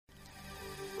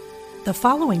The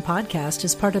following podcast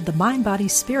is part of the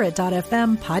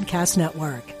MindBodySpirit.fm podcast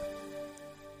network.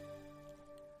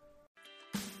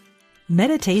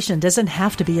 Meditation doesn't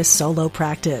have to be a solo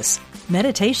practice.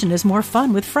 Meditation is more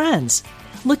fun with friends.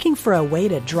 Looking for a way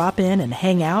to drop in and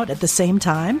hang out at the same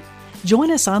time? Join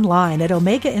us online at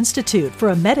Omega Institute for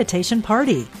a meditation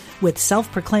party with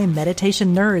self-proclaimed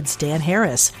meditation nerds Dan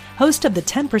Harris, host of the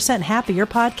 10% Happier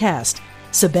podcast,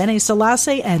 Sebene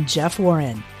Selassie, and Jeff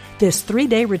Warren. This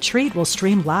 3-day retreat will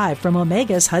stream live from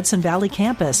Omega's Hudson Valley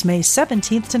campus May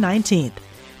 17th to 19th.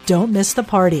 Don't miss the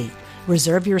party.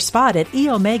 Reserve your spot at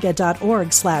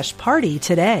eomega.org/party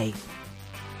today.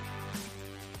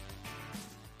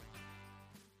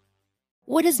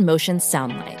 What does motion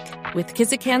sound like? With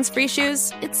Kizikans free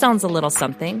shoes, it sounds a little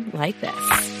something like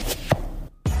this.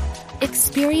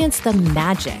 Experience the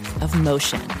magic of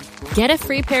motion. Get a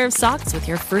free pair of socks with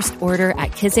your first order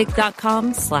at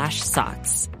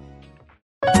kizik.com/socks.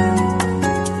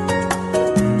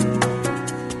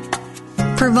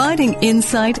 Providing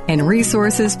insight and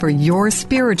resources for your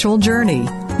spiritual journey.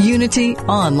 Unity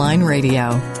Online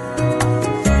Radio.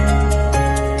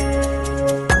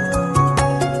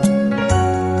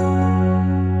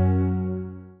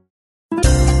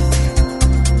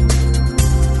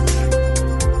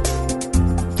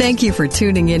 Thank you for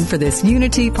tuning in for this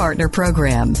Unity Partner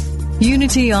Program.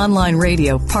 Unity Online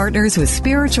Radio partners with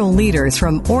spiritual leaders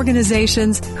from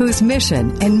organizations whose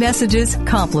mission and messages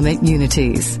complement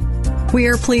Unity's. We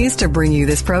are pleased to bring you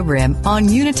this program on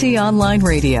Unity Online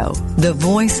Radio, the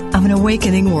voice of an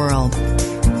awakening world.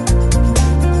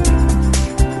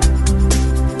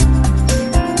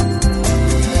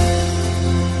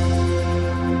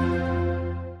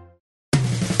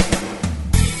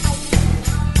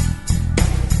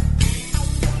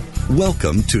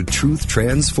 Welcome to Truth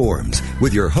Transforms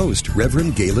with your host,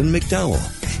 Reverend Galen McDowell,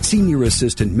 Senior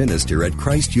Assistant Minister at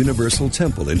Christ Universal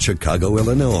Temple in Chicago,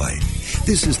 Illinois.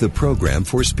 This is the program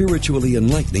for spiritually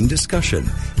enlightening discussion,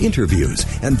 interviews,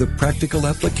 and the practical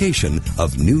application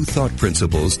of new thought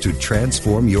principles to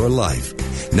transform your life.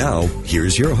 Now,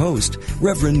 here's your host,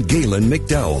 Reverend Galen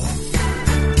McDowell.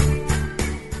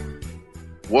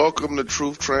 Welcome to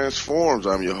Truth Transforms.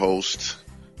 I'm your host,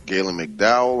 Galen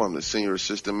McDowell. I'm the Senior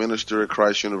Assistant Minister at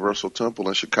Christ Universal Temple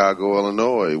in Chicago,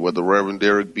 Illinois, where the Reverend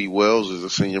Derek B. Wells is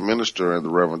the Senior Minister and the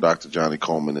Reverend Dr. Johnny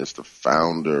Coleman is the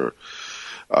founder.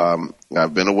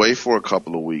 I've been away for a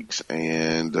couple of weeks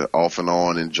and off and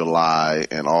on in July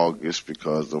and August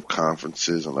because of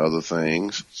conferences and other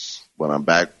things. But I'm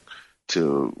back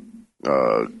to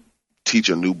teach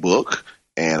a new book,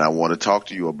 and I want to talk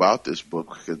to you about this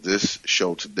book because this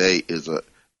show today is an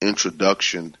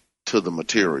introduction to the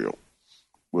material.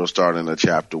 We'll start in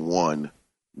chapter 1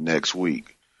 next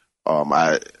week. During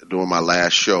my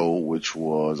last show, which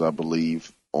was, I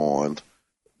believe, on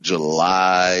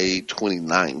July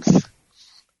 29th,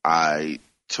 I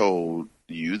told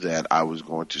you that I was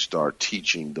going to start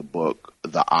teaching the book,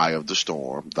 The Eye of the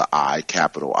Storm, the I,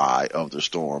 capital I, of the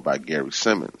Storm by Gary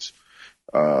Simmons.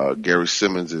 Gary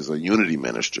Simmons is a Unity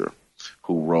minister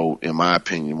who wrote, in my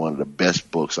opinion, one of the best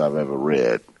books I've ever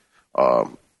read,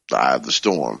 The Eye of the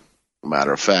Storm.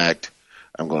 Matter of fact,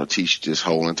 I'm going to teach this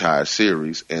whole entire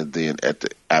series, and then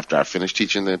after I finish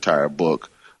teaching the entire book,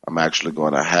 I'm actually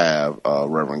going to have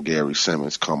Reverend Gary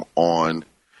Simmons come on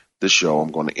the show.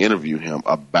 I'm going to interview him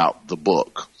about the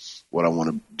book. What I want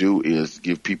to do is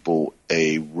give people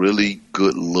a really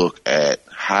good look at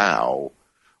how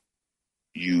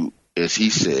you, as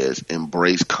he says,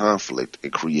 embrace conflict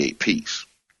and create peace.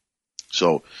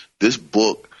 So this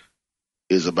book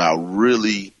is about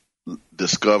really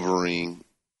discovering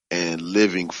and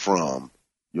living from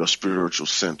your spiritual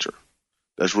center.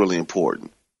 That's really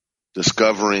important.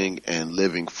 Discovering and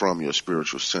living from your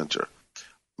spiritual center.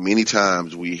 Many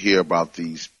times we hear about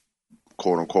these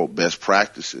quote unquote best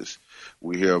practices.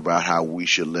 We hear about how we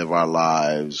should live our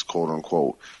lives, quote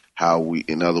unquote, how we,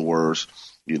 in other words,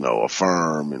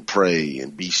 affirm and pray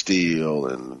and be still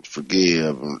and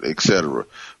forgive and etc.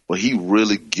 But he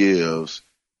really gives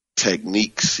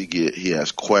techniques. He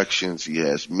has questions. He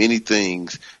has many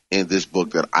things in this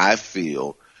book that I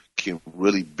feel can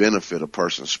really benefit a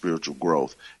person's spiritual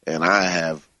growth. And I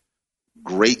have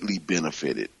greatly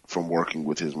benefited from working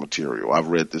with his material. I've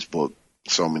read this book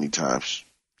so many times,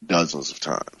 dozens of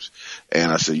times.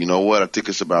 And I said, you know what? I think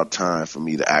it's about time for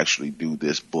me to actually do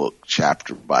this book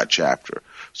chapter by chapter.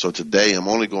 So today I'm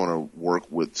only going to work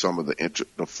with some of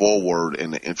the foreword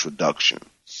and the introduction,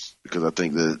 because I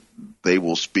think that they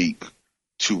will speak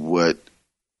to what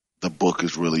the book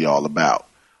is really all about.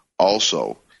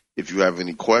 Also, if you have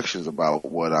any questions about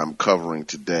what I'm covering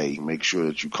today, make sure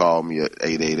that you call me at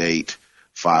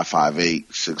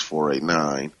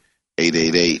 888-558-6489,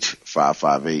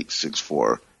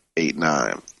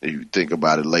 888-558-6489. If you think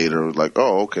about it later, like,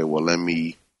 oh, okay, well, let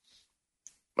me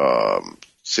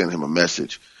send him a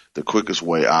message. The quickest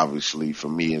way, obviously, for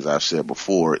me, as I've said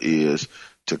before, is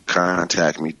to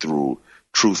contact me through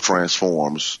Truth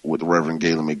Transforms with Reverend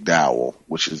Galen McDowell,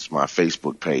 which is my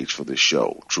Facebook page for this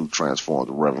show, Truth Transforms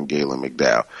with Reverend Galen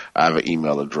McDowell. I have an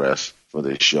email address for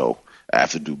this show. I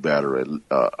have to do better at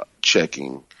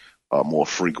checking more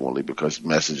frequently because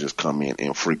messages come in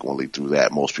infrequently through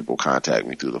that. Most people contact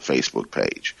me through the Facebook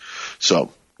page.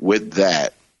 So with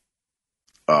that,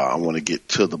 I want to get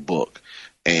to the book.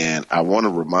 And I want to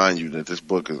remind you that this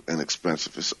book is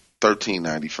inexpensive. It's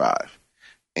 $13.95.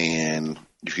 And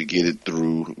you can get it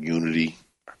through Unity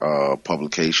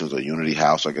Publications or Unity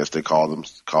House, I guess they call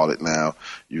it now.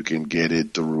 You can get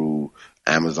it through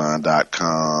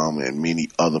Amazon.com and many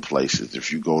other places.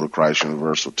 If you go to Christ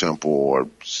Universal Temple or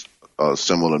a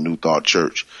similar New Thought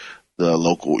Church, your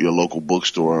local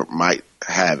bookstore might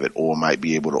have it or might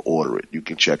be able to order it. You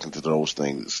can check into those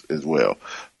things as well.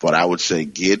 But I would say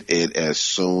get it as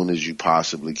soon as you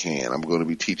possibly can. I'm going to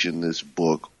be teaching this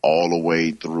book all the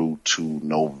way through to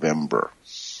November.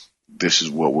 This is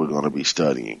what we're going to be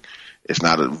studying. It's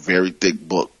not a very thick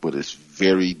book, but it's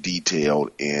very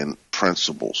detailed in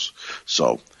principles.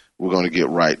 So we're going to get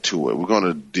right to it. We're going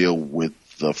to deal with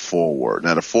the foreword.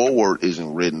 Now, the foreword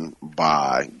isn't written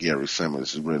by Gary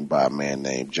Simmons. It's written by a man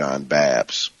named John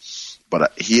Babbs.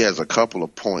 But he has a couple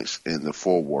of points in the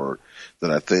foreword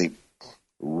that I think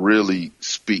really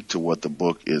speak to what the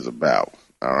book is about.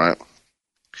 All right.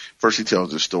 First, he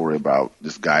tells this story about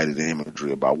this guided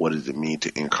imagery about what does it mean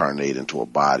to incarnate into a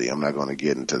body. I'm not going to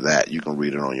get into that. You can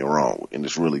read it on your own, and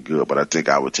it's really good. But I think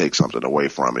I would take something away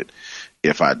from it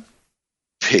if I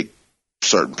pick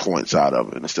certain points out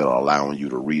of it instead of allowing you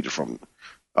to read it from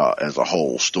as a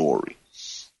whole story.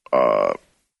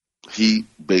 He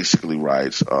basically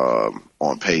writes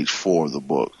on page 4 of the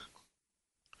book,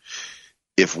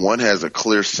 if one has a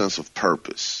clear sense of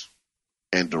purpose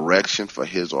and direction for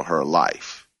his or her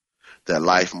life, that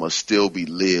life must still be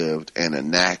lived and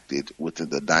enacted within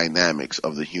the dynamics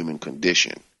of the human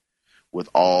condition, with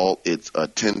all its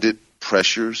attendant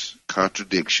pressures,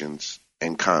 contradictions,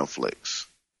 and conflicts.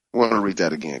 I want to read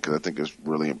that again because I think it's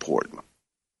really important.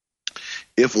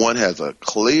 If one has a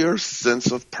clear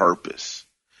sense of purpose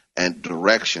and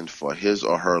direction for his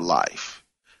or her life,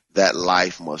 that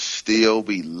life must still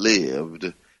be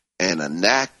lived and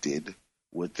enacted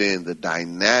within the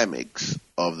dynamics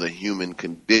of the human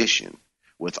condition,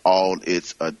 with all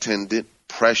its attendant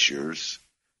pressures,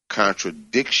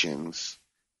 contradictions,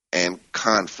 and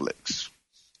conflicts.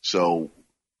 So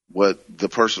what the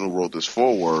person who wrote this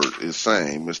foreword is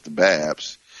saying, Mr.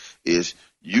 Babbs, is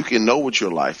you can know what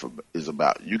your life is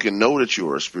about. You can know that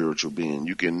you're a spiritual being.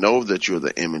 You can know that you're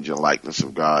the image and likeness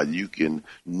of God. You can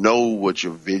know what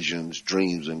your visions,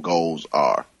 dreams, and goals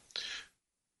are.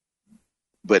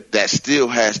 But that still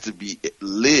has to be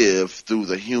lived through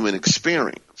the human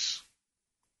experience.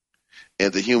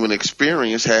 And the human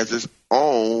experience has its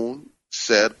own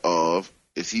set of,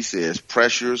 as he says,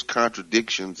 pressures,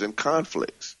 contradictions, and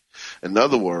conflicts. In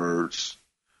other words,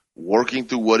 working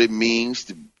through what it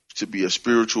means to be a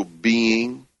spiritual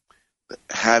being,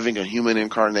 having a human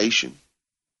incarnation,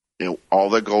 and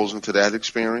all that goes into that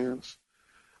experience.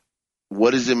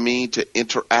 What does it mean to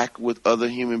interact with other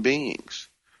human beings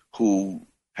who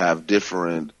have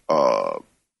different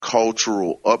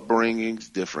cultural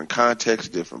upbringings, different contexts,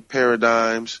 different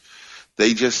paradigms?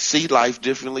 They just see life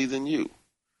differently than you.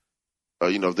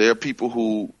 There are people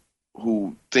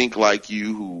who think like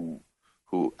you,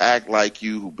 who act like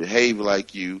you, who behave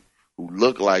like you, who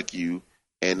look like you,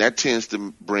 and that tends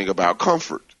to bring about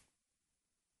comfort.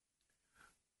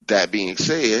 That being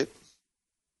said,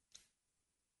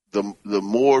 the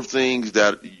more things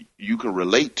that you can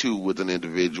relate to with an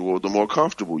individual, the more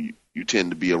comfortable you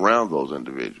tend to be around those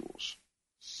individuals.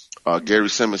 Gary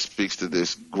Simmons speaks to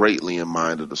this greatly in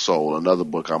Mind of the Soul, another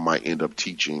book I might end up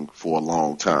teaching for a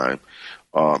long time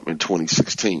in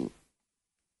 2016.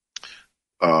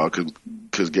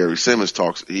 Because Gary Simmons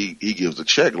he gives a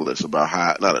checklist about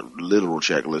how, not a literal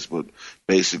checklist, but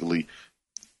basically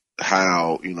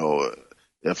how,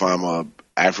 if I'm a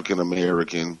African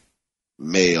American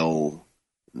male,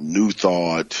 New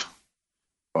Thought,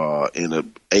 in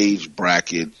an age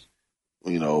bracket,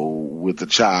 with a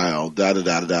child,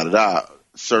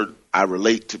 I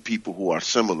relate to people who are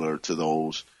similar to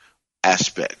those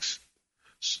aspects.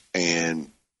 And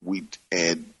when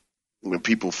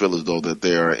people feel as though that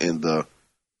they're in the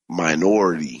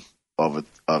minority of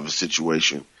a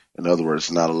situation, in other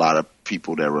words, not a lot of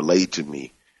people that relate to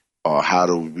me, or how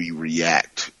do we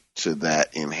react to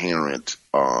that inherent,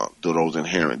 to those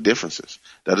inherent differences.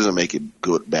 That doesn't make it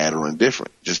good, bad, or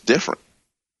indifferent, just different.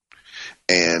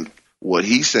 And what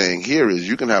he's saying here is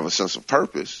you can have a sense of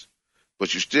purpose,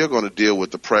 but you're still going to deal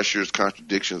with the pressures,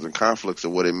 contradictions, and conflicts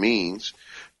of what it means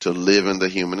to live in the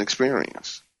human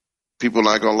experience. People are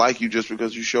not going to like you just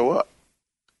because you show up.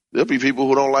 There'll be people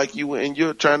who don't like you and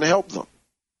you're trying to help them.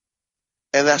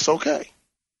 And that's okay.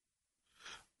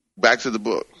 Back to the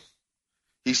book.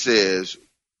 He says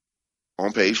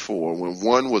on page 4, when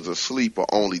one was asleep or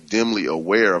only dimly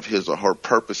aware of his or her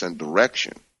purpose and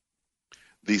direction,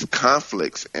 these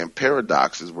conflicts and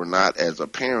paradoxes were not as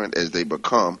apparent as they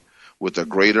become with a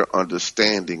greater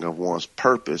understanding of one's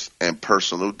purpose and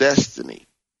personal destiny.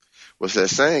 What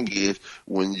that's saying is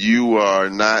when you are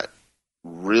not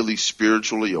really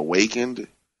spiritually awakened,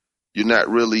 you're not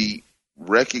really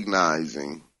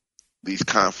recognizing these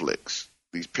conflicts,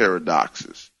 these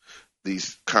paradoxes,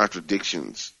 these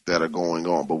contradictions that are going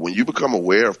on. But when you become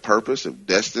aware of purpose, of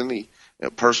destiny,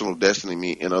 and personal destiny,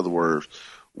 mean, in other words,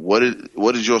 what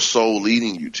is your soul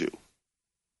leading you to?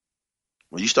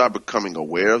 When you start becoming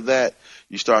aware of that,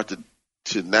 you start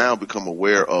to now become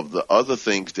aware of the other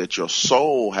things that your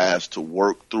soul has to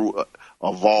work through,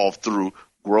 evolve through,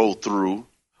 grow through,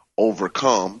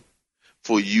 overcome,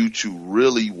 for you to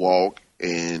really walk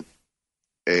in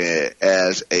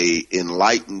as a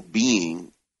enlightened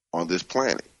being on this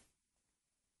planet.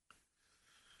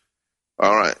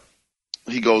 All right.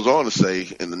 He goes on to say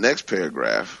in the next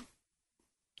paragraph,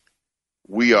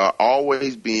 we are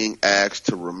always being asked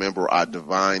to remember our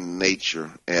divine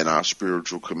nature and our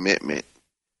spiritual commitment,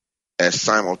 as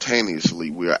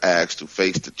simultaneously we are asked to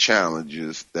face the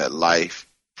challenges that life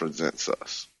presents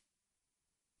us.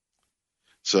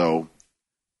 So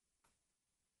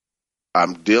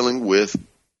I'm dealing with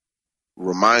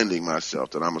reminding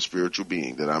myself that I'm a spiritual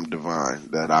being, that I'm divine,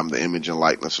 that I'm the image and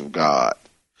likeness of God.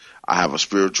 I have a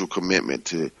spiritual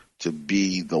commitment to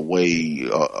be the way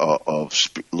of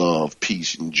love,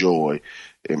 peace, and joy,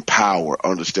 and power,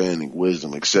 understanding,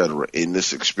 wisdom, etc. in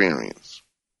this experience.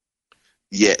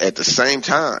 Yet at the same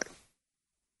time,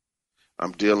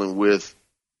 I'm dealing with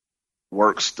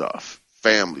work stuff,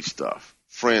 family stuff,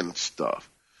 friend stuff,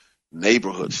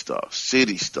 neighborhood stuff,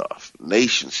 city stuff,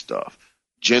 nation stuff,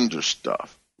 gender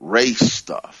stuff, race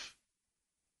stuff,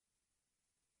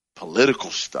 political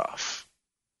stuff.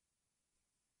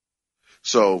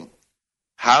 So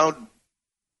how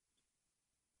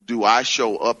do I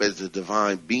show up as a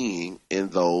divine being in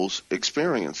those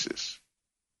experiences?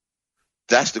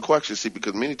 That's the question. See,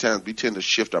 because many times we tend to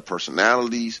shift our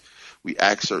personalities. We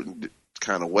act certain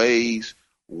kind of ways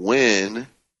when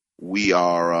we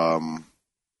are,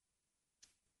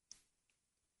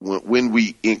 when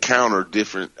we encounter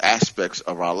different aspects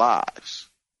of our lives.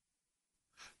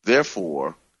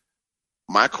 Therefore,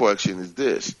 my question is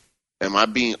this: am I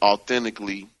being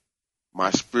authentically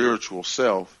my spiritual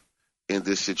self in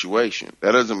this situation?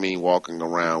 That doesn't mean walking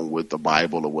around with the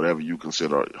Bible or whatever you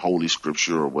consider holy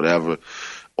scripture or whatever,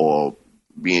 or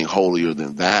being holier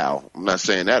than thou. I'm not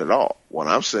saying that at all. What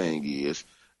I'm saying is,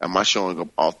 am I showing up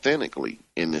authentically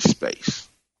in this space?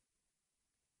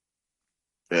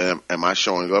 Am I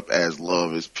showing up as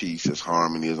love, as peace, as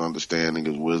harmony, as understanding,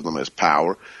 as wisdom, as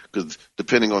power? Because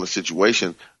depending on the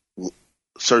situation,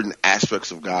 certain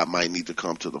aspects of God might need to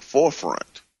come to the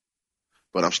forefront.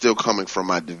 But I'm still coming from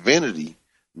my divinity,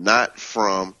 not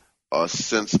from a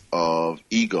sense of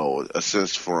ego, a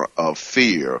sense of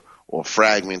fear or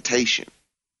fragmentation.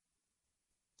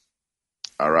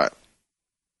 All right.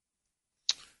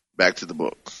 Back to the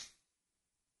book.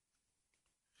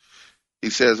 He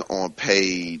says on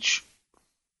page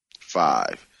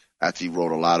 5, after he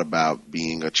wrote a lot about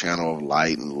being a channel of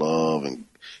light and love, and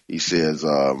he says,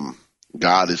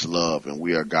 God is love, and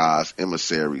we are God's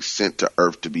emissaries sent to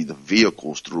earth to be the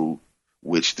vehicles through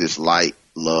which this light,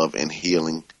 love, and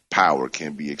healing power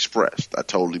can be expressed. I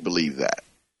totally believe that.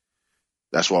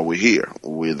 That's why we're here.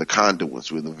 We're the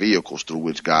conduits. We're the vehicles through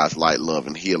which God's light, love,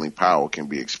 and healing power can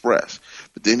be expressed.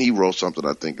 But then he wrote something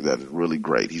I think that is really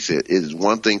great. He said, it is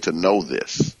one thing to know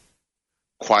this,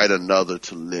 quite another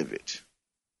to live it.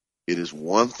 It is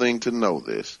one thing to know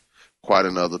this, quite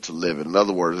another to live it. In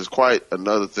other words, it's quite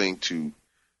another thing to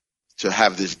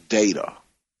have this data,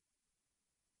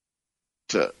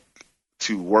 to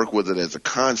work with it as a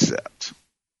concept,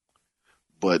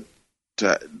 but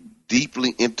to deeply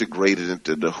integrate it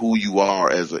into who you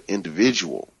are as an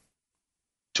individual,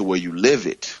 to where you live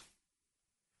it.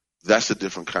 That's a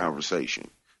different conversation.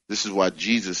 This is why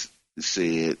Jesus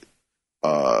said,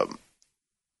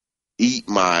 eat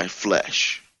my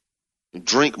flesh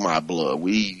Drink my blood.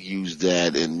 We use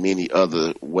that in many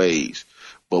other ways.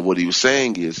 But what he was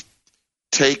saying is,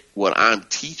 take what I'm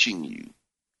teaching you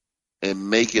and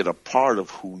make it a part of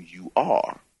who you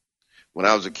are. When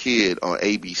I was a kid on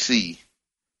ABC,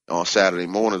 on Saturday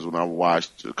mornings when I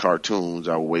watched the cartoons,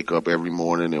 I would wake up every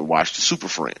morning and watch the Super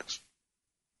Friends.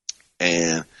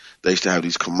 And they used to have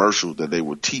these commercials that they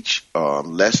would teach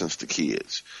lessons to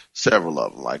kids, several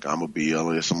of them, like I'm a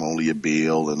Bill, yes, I'm only a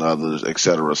Bill, and others, et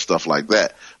cetera, stuff like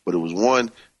that. But it was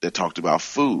one that talked about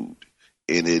food,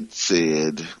 and it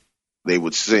said they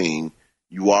would sing,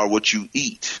 "You are what you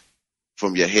eat,"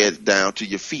 from your head down to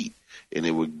your feet. And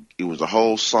it was a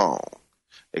whole song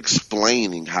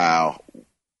explaining how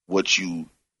what you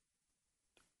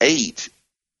ate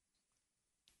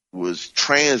was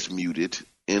transmuted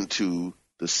into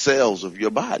the cells of your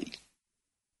body.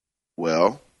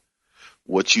 Well,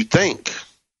 what you think,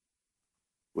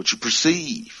 what you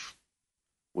perceive,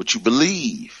 what you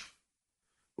believe,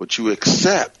 what you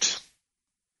accept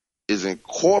is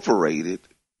incorporated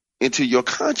into your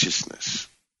consciousness.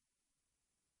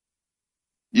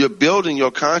 You're building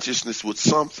your consciousness with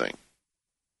something.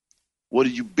 What are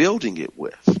you building it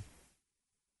with?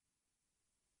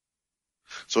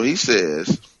 So he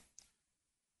says,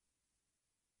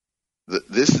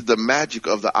 this is the magic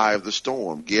of the eye of the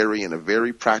storm. Gary, in a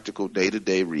very practical,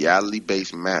 day-to-day,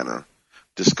 reality-based manner,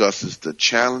 discusses the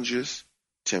challenges,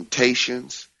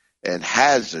 temptations, and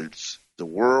hazards the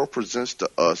world presents to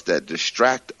us that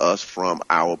distract us from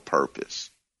our purpose.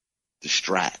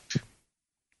 Distract.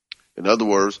 In other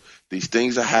words, these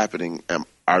things are happening, and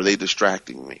are they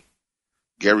distracting me?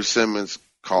 Gary Simmons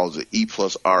calls it E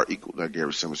plus R equals, not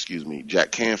Gary Simmons, excuse me,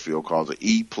 Jack Canfield calls it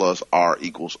E plus R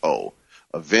equals O.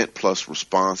 Event plus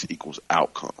response equals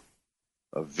outcome.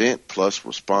 Event plus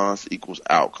response equals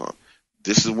outcome.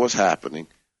 This is what's happening.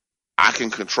 I can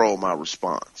control my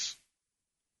response.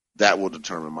 That will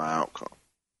determine my outcome.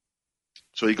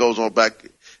 So he goes on back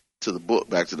to the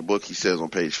book. He says on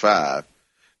page 5,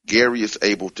 Gary is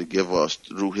able to give us,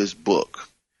 through his book,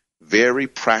 very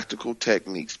practical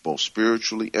techniques, both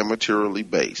spiritually and materially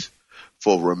based,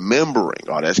 for remembering,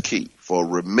 that's key, for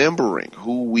remembering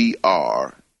who we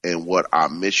are and what our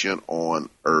mission on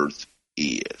earth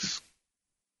is.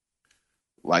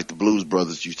 Like the Blues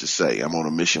Brothers used to say, I'm on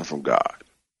a mission from God.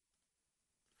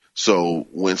 So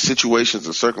when situations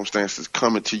and circumstances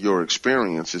come into your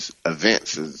experiences,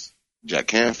 events, as Jack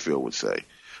Canfield would say,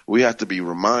 we have to be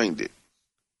reminded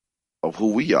of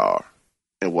who we are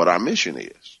and what our mission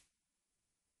is.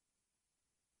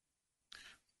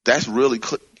 That's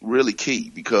really key,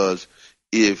 because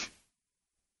if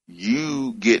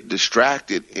you get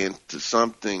distracted into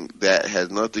something that has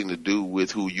nothing to do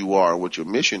with who you are and what your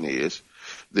mission is,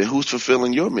 then who's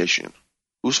fulfilling your mission?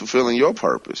 Who's fulfilling your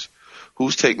purpose?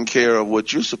 Who's taking care of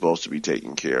what you're supposed to be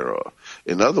taking care of?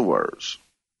 In other words,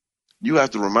 you have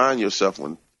to remind yourself,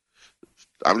 when,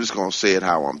 I'm just going to say it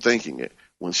how I'm thinking it,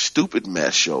 when stupid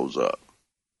mess shows up,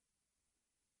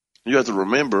 you have to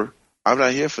remember, I'm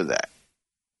not here for that.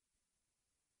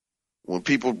 When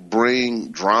people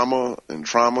bring drama and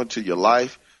trauma to your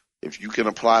life, if you can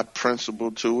apply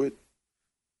principle to it,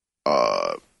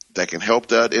 that can help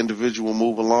that individual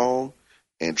move along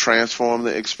and transform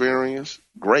the experience,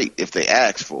 great, if they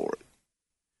ask for it.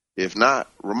 If not,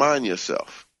 remind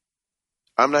yourself,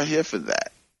 I'm not here for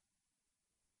that.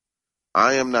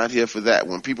 I am not here for that.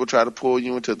 When people try to pull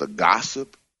you into the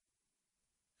gossip,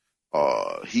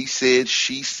 he said,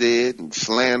 she said, and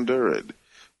slander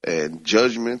and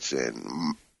judgments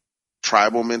and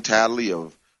tribal mentality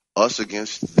of us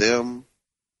against them,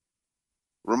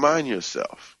 remind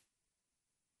yourself,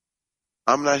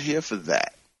 I'm not here for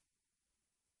that.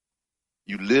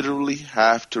 You literally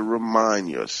have to remind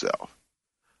yourself,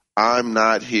 I'm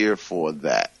not here for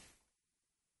that.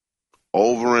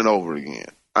 Over and over again.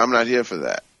 I'm not here for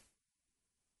that.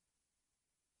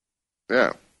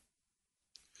 Yeah.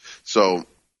 So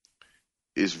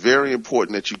it's very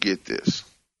important that you get this.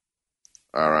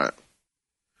 All right.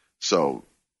 So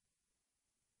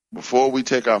before we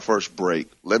take our first break,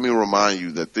 let me remind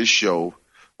you that this show,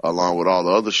 along with all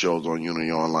the other shows on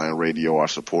Unity Online Radio, are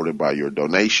supported by your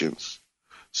donations.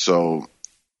 So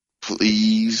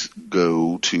please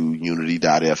go to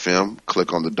unity.fm,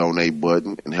 click on the donate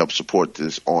button, and help support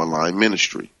this online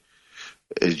ministry.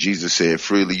 As Jesus said,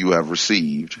 freely you have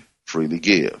received, freely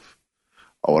give.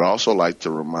 I would also like to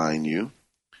remind you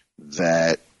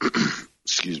that,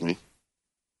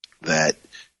 that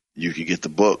you can get the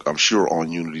book, I'm sure,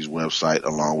 on Unity's website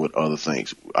along with other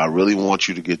things. I really want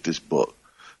you to get this book.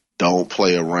 Don't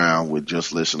play around with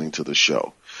just listening to the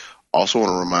show. Also want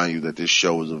to remind you that this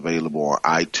show is available on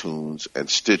iTunes and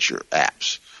Stitcher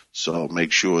apps. So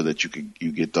make sure that you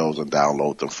get those and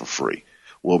download them for free.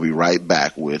 We'll be right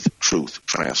back with Truth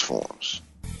Transforms.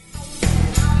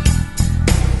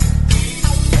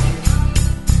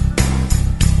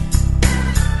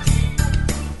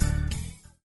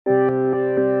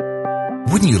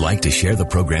 Wouldn't you like to share the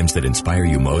programs that inspire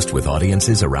you most with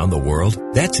audiences around the world?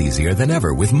 That's easier than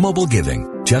ever with mobile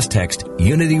giving. Just text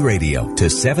Unity Radio to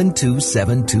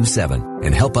 72727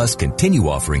 and help us continue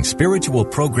offering spiritual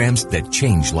programs that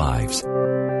change lives.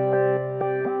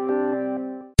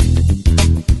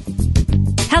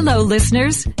 Hello,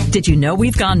 listeners. Did you know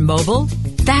we've gone mobile?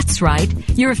 That's right.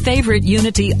 Your favorite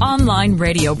Unity online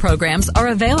radio programs are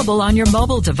available on your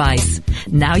mobile device.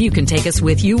 Now you can take us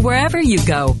with you wherever you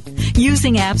go.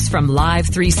 Using apps from Live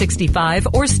 365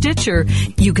 or Stitcher,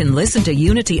 you can listen to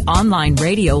Unity online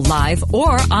radio live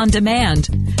or on demand.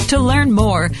 To learn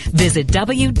more, visit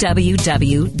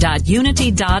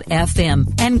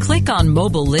www.unity.fm and click on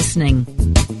mobile listening.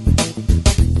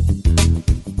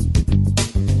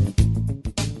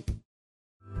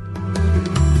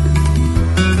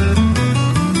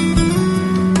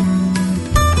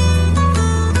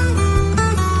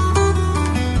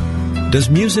 Does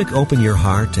music open your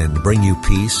heart and bring you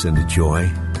peace and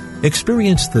joy?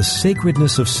 Experience the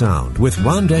sacredness of sound with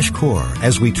Ramdesh Kaur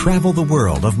as we travel the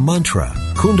world of mantra,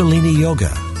 Kundalini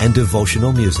Yoga, and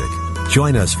devotional music.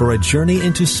 Join us for a journey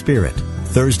into spirit.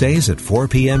 Thursdays at 4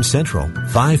 p.m. Central,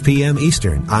 5 p.m.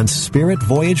 Eastern on Spirit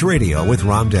Voyage Radio with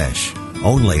Ramdesh.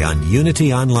 Only on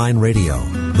Unity Online Radio,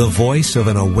 the voice of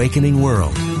an awakening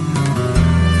world.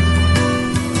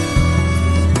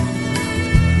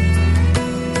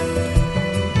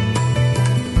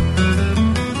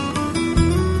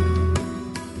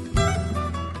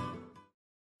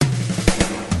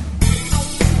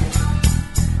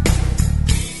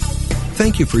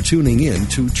 Thank you for tuning in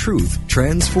to Truth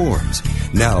Transforms.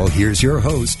 Now, here's your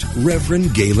host,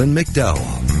 Reverend Galen McDowell.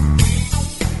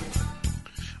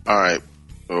 All right.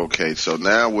 Okay, so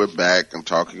now we're back. I'm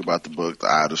talking about the book, The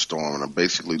Eye of the Storm, and I'm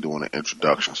basically doing an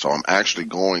introduction. So I'm actually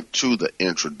going to the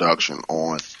introduction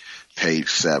on page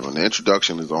 7. The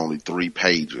introduction is only 3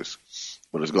 pages,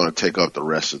 but it's going to take up the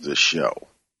rest of this show.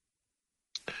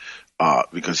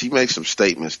 Because he makes some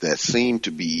statements that seem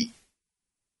to be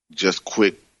just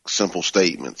quick, simple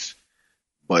statements,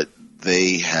 but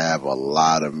they have a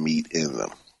lot of meat in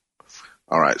them.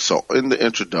 All right, so in the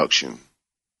introduction,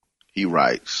 he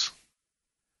writes,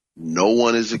 "No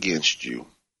one is against you.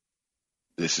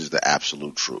 This is the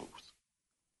absolute truth.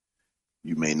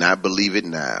 You may not believe it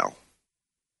now.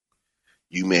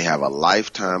 You may have a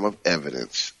lifetime of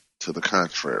evidence to the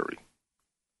contrary.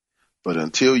 But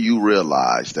until you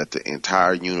realize that the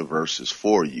entire universe is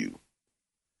for you,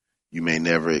 you may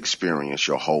never experience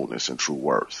your wholeness and true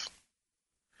worth.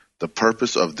 The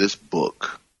purpose of this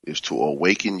book is to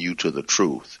awaken you to the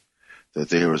truth that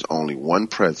there is only one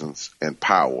presence and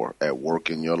power at work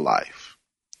in your life,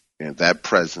 and that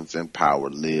presence and power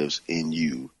lives in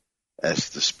you as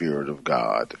the Spirit of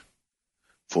God.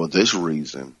 For this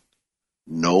reason,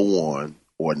 no one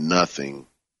or nothing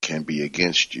can be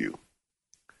against you.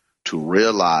 To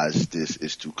realize this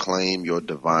is to claim your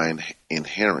divine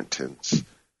inheritance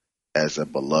as a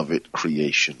beloved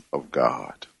creation of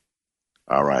God."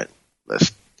 All right,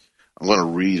 I'm going to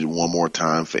read it one more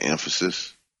time for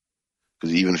emphasis,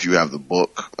 because even if you have the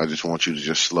book, I just want you to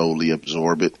just slowly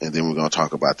absorb it, and then we're going to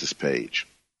talk about this page.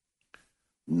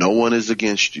 No one is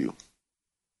against you.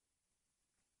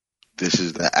 This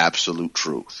is the absolute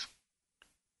truth.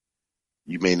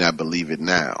 You may not believe it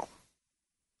now.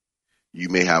 You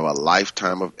may have a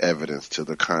lifetime of evidence to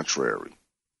the contrary.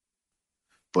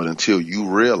 But until you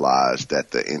realize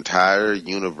that the entire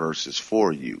universe is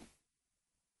for you,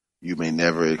 you may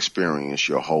never experience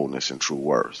your wholeness and true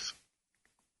worth.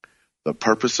 The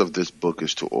purpose of this book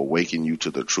is to awaken you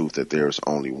to the truth that there is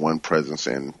only one presence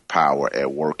and power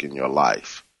at work in your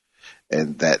life,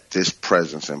 and that this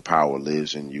presence and power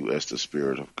lives in you as the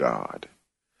Spirit of God.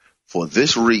 For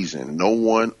this reason, no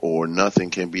one or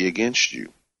nothing can be against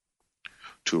you.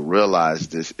 To realize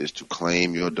this is to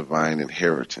claim your divine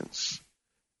inheritance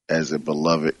as a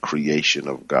beloved creation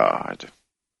of God.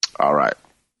 All right.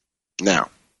 Now,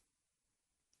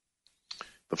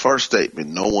 the first statement,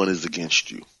 no one is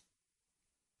against you.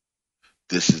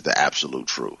 This is the absolute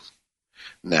truth.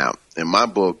 Now, in my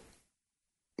book,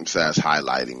 besides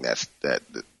highlighting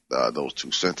those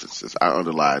 2 sentences, I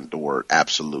underlined the word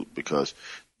absolute, because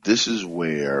this is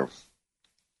where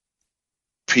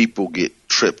people get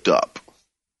tripped up.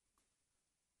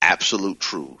 Absolute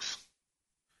truth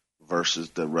versus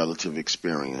the relative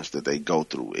experience that they go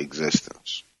through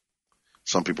existence.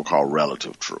 Some people call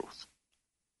relative truth.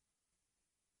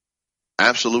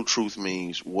 Absolute truth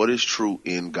means what is true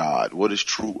in God, what is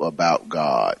true about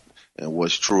God. And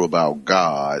what's true about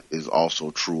God is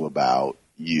also true about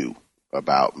you,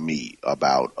 about me,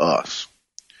 about us.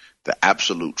 The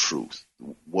absolute truth.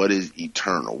 What is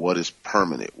eternal? What is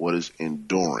permanent? What is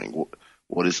enduring?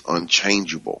 What is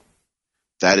unchangeable?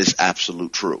 That is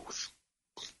absolute truth.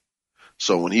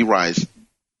 So when he writes,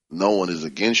 no one is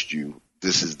against you,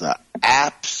 this is the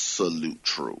absolute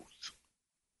truth.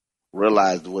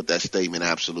 Realize what that statement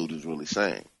absolute is really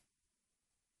saying.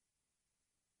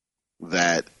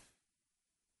 That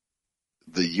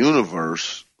the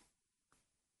universe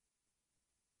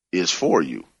is for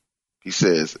you. He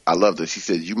says, I love this. He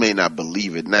says, you may not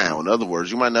believe it now. In other words,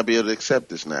 you might not be able to accept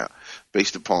this now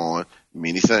based upon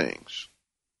many things.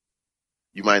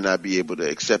 You might not be able to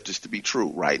accept this to be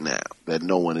true right now, that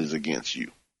no one is against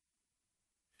you.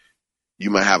 You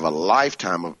might have a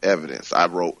lifetime of evidence. I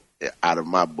wrote out of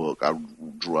my book, I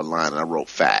drew a line and I wrote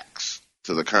facts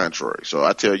to the contrary. So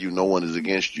I tell you no one is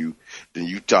against you, then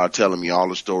you start telling me all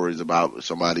the stories about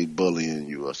somebody bullying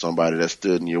you or somebody that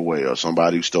stood in your way or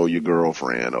somebody who stole your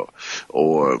girlfriend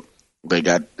or they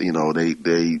got,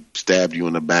 they stabbed you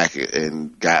in the back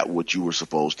and got what you were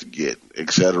supposed to get,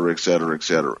 et cetera, et cetera, et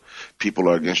cetera. People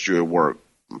are against you at work.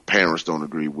 Parents don't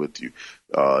agree with you.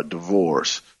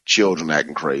 Divorce, children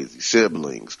acting crazy,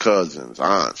 siblings, cousins,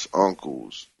 aunts,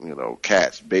 uncles,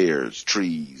 cats, bears,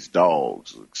 trees,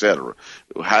 dogs, etc.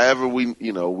 However we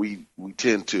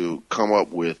tend to come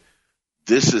up with,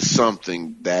 this is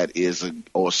something that is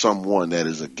or someone that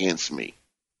is against me.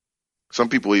 Some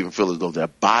people even feel as though their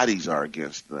bodies are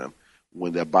against them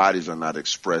when their bodies are not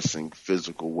expressing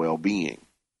physical well-being.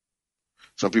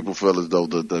 Some people feel as though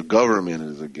the government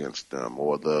is against them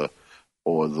and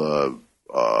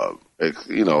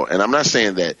I'm not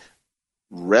saying that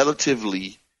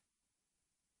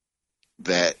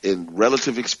in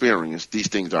relative experience, these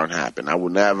things aren't happening. I will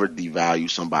never devalue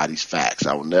somebody's facts.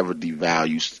 I will never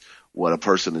devalue what a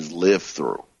person has lived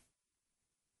through.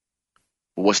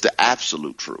 But what's the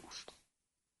absolute truth?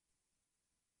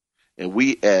 And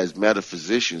we as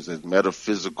metaphysicians, as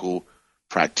metaphysical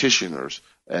practitioners,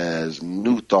 as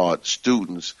New Thought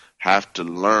students have to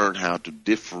learn how to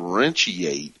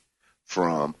differentiate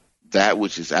from that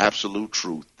which is absolute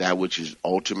truth, that which is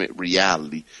ultimate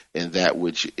reality, and that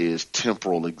which is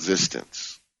temporal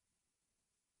existence.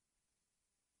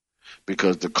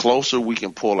 Because the closer we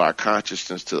can pull our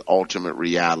consciousness to ultimate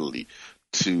reality,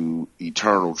 to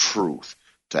eternal truth,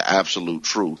 to absolute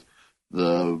truth,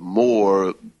 the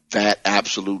more that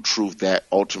absolute truth, that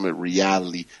ultimate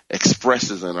reality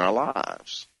expresses in our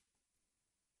lives.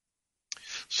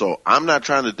 So I'm not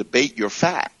trying to debate your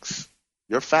facts.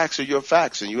 Your facts are your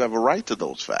facts, and you have a right to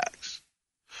those facts.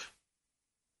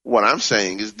 What I'm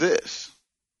saying is this.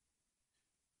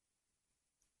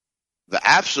 The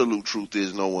absolute truth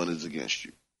is no one is against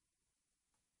you.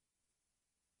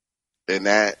 And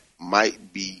that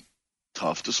might be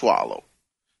tough to swallow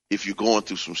if you're going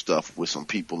through some stuff with some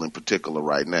people in particular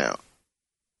right now.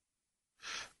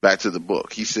 Back to the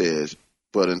book. He says,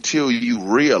 but until you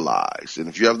realize, and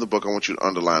if you have the book, I want you to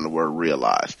underline the word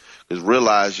realize, because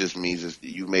realize just means that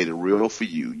you made it real for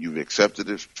you. You've accepted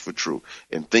it for true.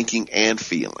 And thinking and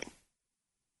feeling.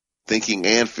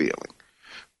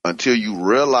 Until you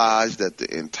realize that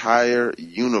the entire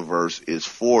universe is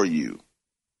for you,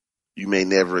 you may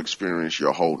never experience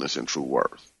your wholeness and true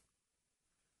worth.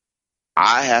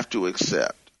 I have to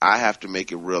accept, I have to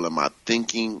make it real in my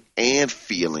thinking and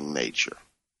feeling natures,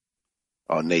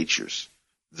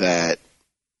 that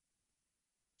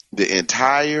the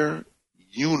entire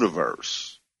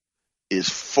universe is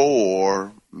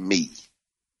for me.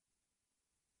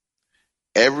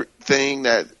 Everything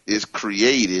that is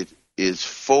created is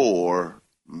for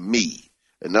me.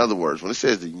 In other words, when it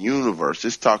says the universe,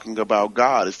 it's talking about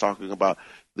God. It's talking about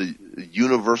the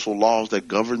universal laws that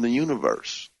govern the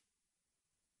universe.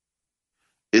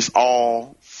 It's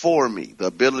all for me. The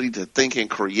ability to think and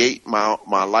create my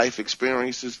life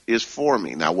experiences is for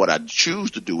me. Now, what I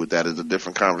choose to do with that is a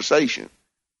different conversation.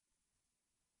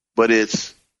 But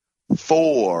it's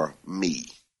for me.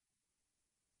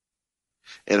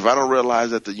 And if I don't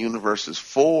realize that the universe is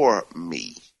for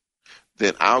me,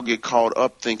 then I'll get caught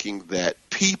up thinking that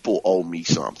people owe me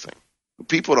something.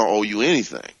 People don't owe you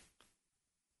anything.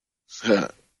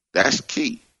 That's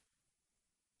key.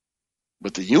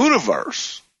 But the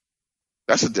universe,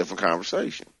 that's a different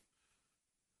conversation.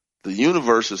 The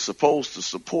universe is supposed to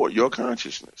support your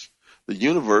consciousness. The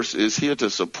universe is here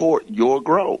to support your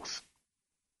growth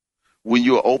when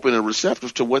you're open and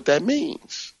receptive to what that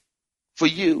means for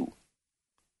you.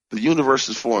 The universe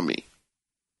is for me.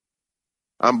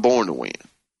 I'm born to win.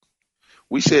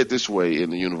 We say it this way in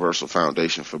the Universal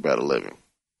Foundation for Better Living.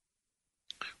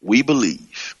 We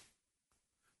believe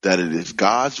that it is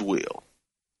God's will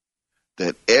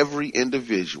that every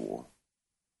individual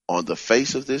on the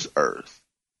face of this earth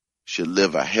should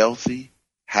live a healthy,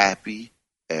 happy,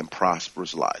 and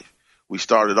prosperous life. We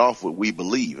started off with we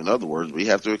believe. In other words, we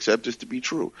have to accept this to be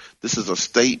true. This is a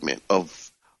statement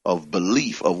of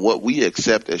belief of what we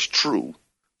accept as true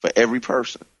for every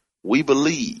person. We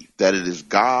believe that it is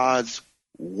God's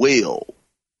will.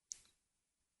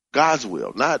 God's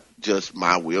will, not just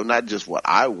my will, not just what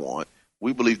I want.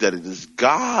 We believe that it is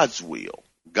God's will,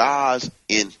 God's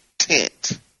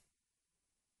intent,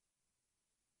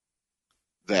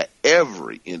 that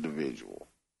every individual,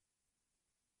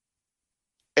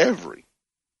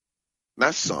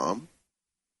 not some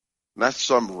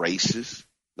races,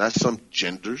 not some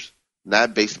genders,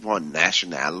 not based upon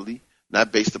nationality,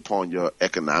 not based upon your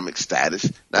economic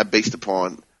status, not based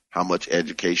upon how much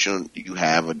education you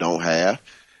have or don't have.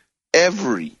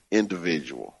 Every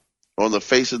individual on the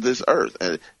face of this earth,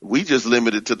 and we just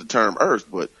limit it to the term earth,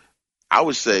 but I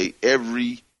would say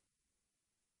every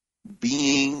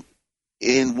being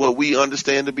in what we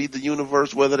understand to be the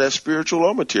universe, whether that's spiritual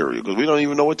or material, because we don't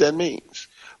even know what that means.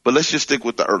 But let's just stick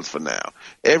with the earth for now.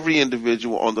 Every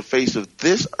individual on the face of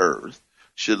this earth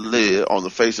should live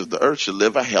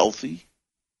a healthy,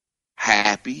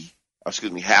 happy,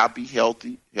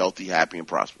 healthy, happy, and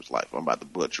prosperous life. I'm about to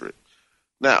butcher it.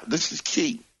 Now, this is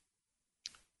key.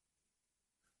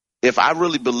 If I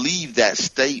really believe that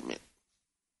statement,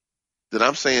 then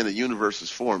I'm saying the universe is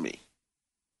for me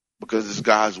because it's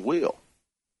God's will.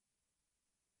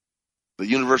 The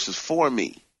universe is for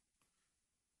me.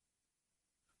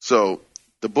 So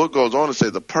the book goes on to say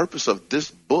the purpose of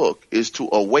this book is to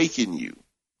awaken you.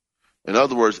 In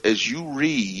other words, as you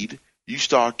read, you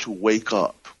start to wake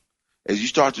up. As you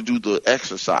start to do the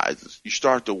exercises, you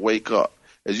start to wake up.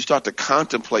 As you start to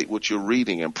contemplate what you're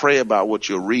reading and pray about what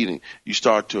you're reading, you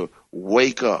start to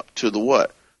wake up to the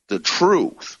what? The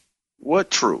truth.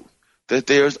 What truth? That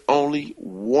there's only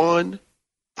one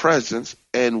presence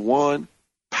and one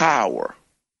power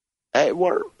at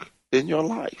work in your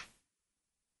life.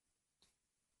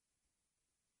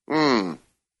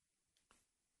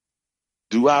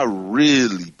 Do I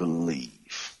really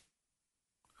believe?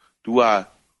 Do I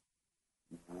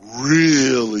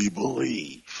really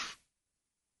believe?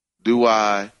 Do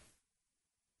I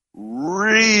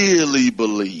really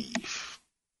believe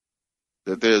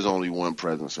that there's only one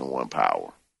presence and one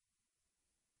power?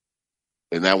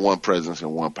 And that one presence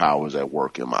and one power is at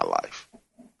work in my life.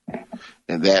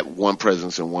 And that one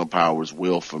presence and one power's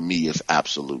will for me is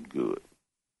absolute good.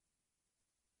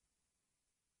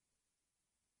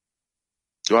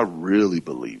 Do I really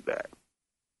believe that?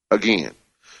 Again,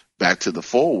 back to the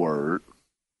foreword,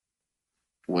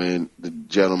 when the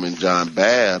gentleman John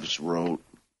Babbs wrote,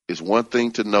 "It's one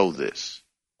thing to know this,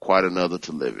 quite another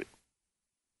to live it."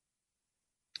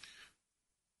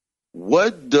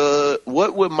 What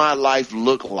would my life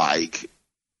look like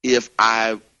if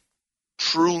I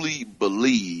truly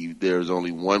believe there's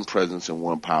only one presence and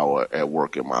one power at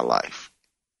work in my life?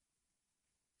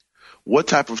 What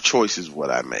type of choices would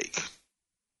I make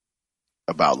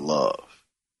about love,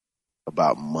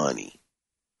 about money,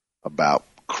 about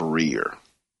career,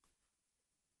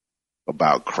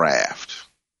 about craft?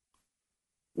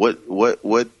 What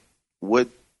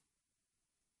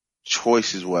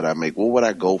choices would I make? What would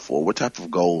I go for? What type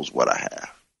of goals would I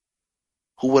have?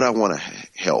 Who would I want to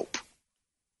help?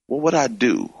 What would I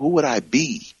do? Who would I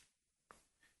be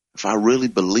if I really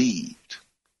believed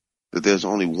that there's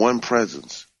only one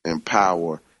presence and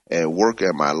power at work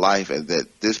in my life, and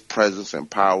that this presence and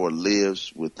power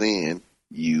lives within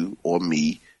you or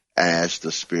me as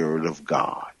the Spirit of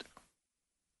God?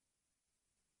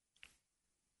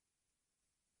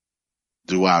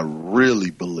 Do I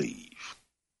really believe,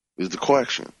 is the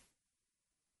question,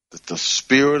 that the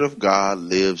Spirit of God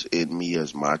lives in me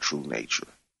as my true nature?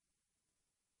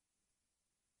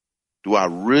 Do I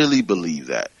really believe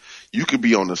that? You could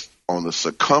be on the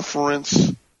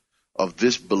circumference of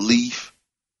this belief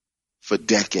for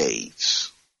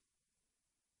decades,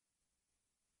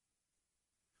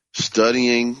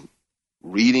 studying,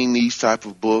 reading these type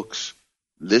of books,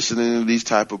 listening to these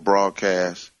type of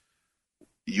broadcasts.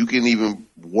 You can even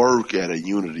work at a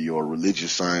Unity or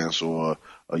religious science or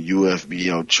a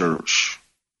UFBO church.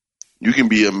 You can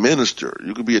be a minister.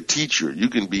 You can be a teacher. You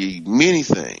can be many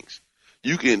things.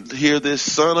 You can hear this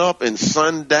sun up and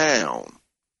sun down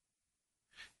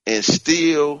and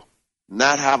still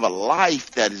not have a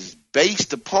life that is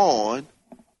based upon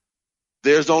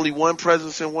there's only one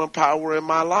presence and one power in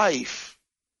my life.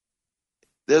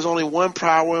 There's only one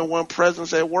power and one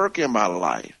presence at work in my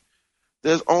life.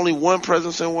 There's only one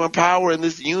presence and one power, and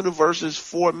this universe is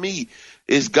for me.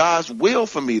 It's God's will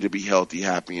for me to be healthy,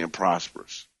 happy, and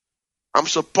prosperous. I'm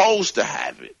supposed to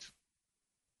have it.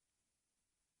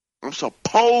 I'm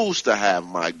supposed to have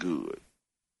my good.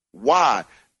 Why?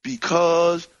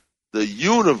 Because the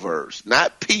universe,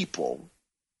 not people,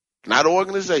 not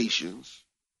organizations,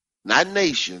 not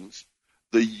nations,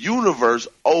 the universe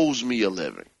owes me a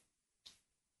living.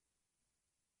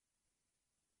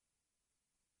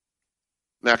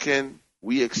 Now, can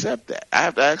we accept that? I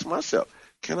have to ask myself,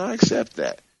 can I accept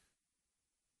that?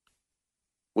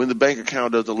 When the bank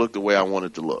account doesn't look the way I want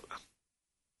it to look.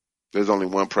 There's only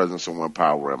one presence and one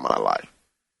power in my life.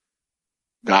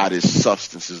 God is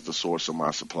substance is the source of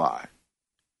my supply.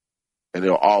 And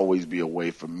there'll always be a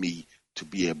way for me to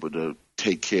be able to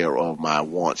take care of my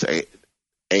wants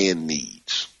and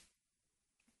needs.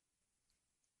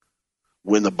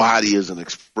 When the body isn't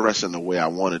expressing the way I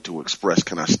want it to express,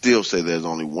 can I still say there's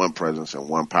only one presence and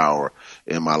one power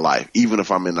in my life? Even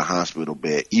if I'm in the hospital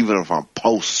bed, even if I'm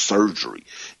post-surgery,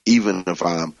 even if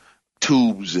I'm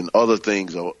tubes and other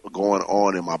things are going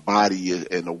on in my body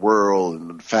and the world,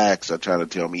 and the facts are trying to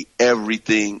tell me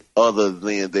everything other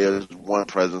than there's one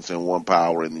presence and one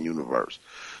power in the universe.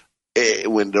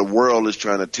 When the world is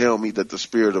trying to tell me that the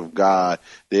Spirit of God,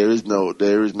 there is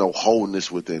no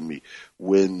wholeness within me.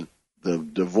 When the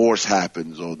divorce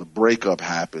happens or the breakup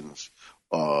happens,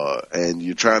 and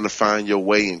you're trying to find your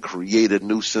way and create a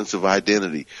new sense of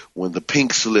identity. When the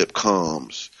pink slip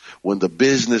comes, when the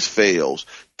business fails,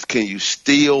 can you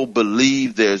still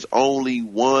believe there's only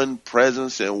one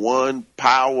presence and one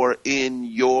power in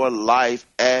your life,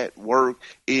 at work,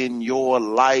 in your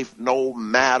life, no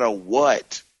matter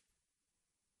what?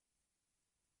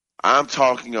 I'm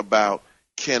talking about,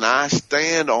 can I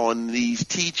stand on these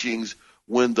teachings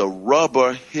when the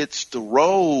rubber hits the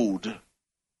road?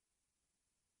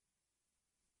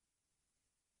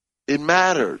 It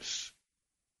matters.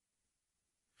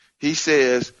 He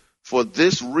says, for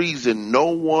this reason,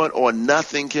 no one or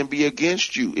nothing can be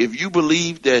against you. If you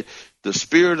believe that the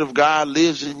Spirit of God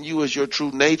lives in you as your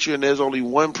true nature, and there's only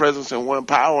one presence and one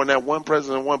power, and that one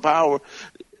presence and one power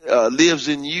lives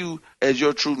in you as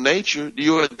your true nature,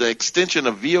 you're the extension,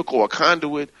 a vehicle, a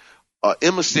conduit,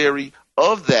 emissary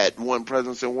of that one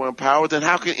presence and one power, then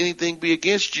how can anything be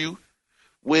against you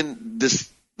when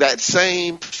that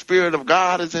same Spirit of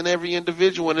God is in every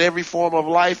individual, in every form of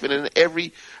life, and in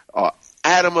every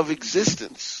atom of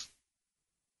existence?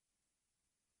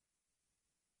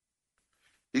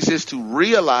 He says to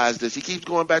realize this. He keeps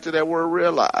going back to that word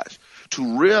realize.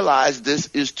 To realize this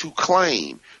is to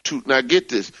claim. Now get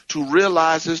this. To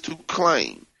realize is to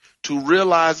claim. To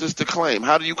realize is to claim.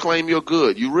 How do you claim your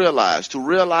good? You realize. To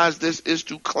realize this is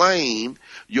to claim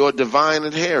your divine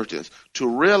inheritance.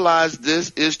 To realize this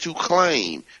is to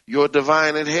claim your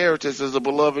divine inheritance as a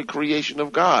beloved creation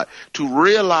of God. To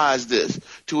realize this,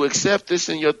 to accept this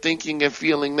in your thinking and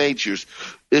feeling natures,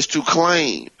 is to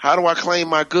claim. How do I claim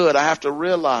my good? I have to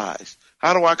realize.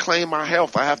 How do I claim my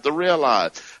health? I have to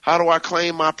realize. How do I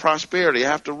claim my prosperity? I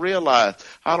have to realize.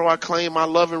 How do I claim my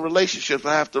love and relationships?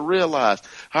 I have to realize.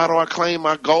 How do I claim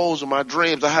my goals and my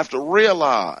dreams? I have to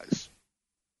realize.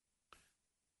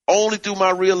 Only through my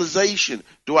realization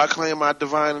do I claim my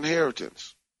divine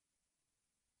inheritance.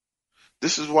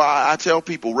 This is why I tell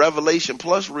people revelation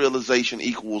plus realization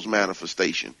equals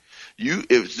manifestation.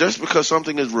 If just because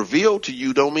something is revealed to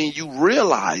you don't mean you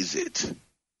realize it.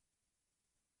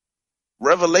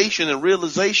 Revelation and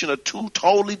realization are two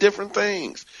totally different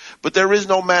things. But there is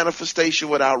no manifestation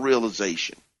without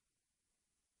realization.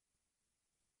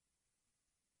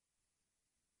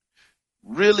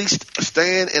 Really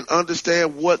stand and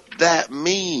understand what that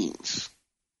means.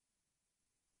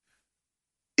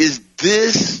 Is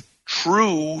this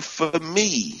true for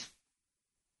me?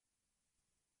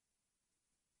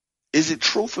 Is it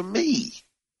true for me?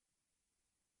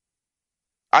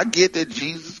 I get that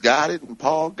Jesus got it and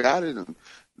Paul got it and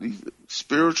these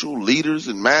spiritual leaders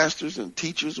and masters and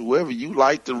teachers, whoever you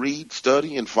like to read,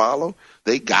 study, and follow,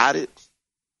 they got it.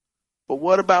 But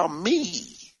what about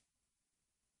me?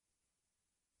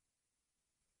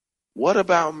 What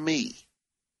about me?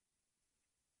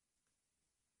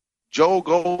 Joel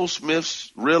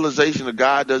Goldsmith's realization of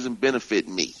God doesn't benefit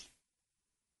me.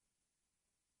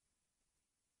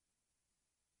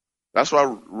 That's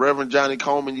why Reverend Johnny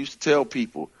Coleman used to tell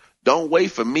people, don't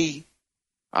wait for me.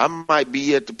 I might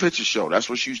be at the picture show. That's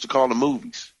what she used to call the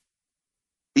movies.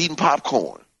 Eating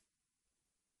popcorn.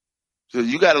 So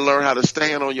you got to learn how to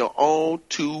stand on your own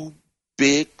two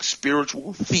big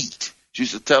spiritual feet. She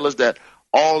used to tell us that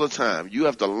all the time. You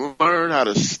have to learn how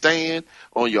to stand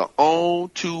on your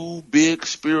own two big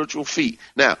spiritual feet.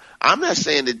 Now, I'm not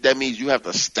saying that means you have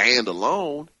to stand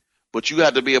alone, but you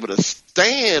have to be able to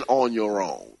stand on your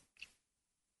own.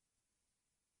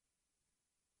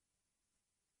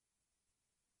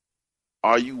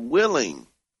 Are you willing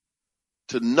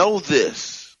to know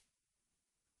this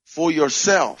for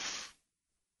yourself?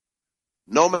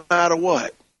 No matter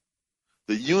what,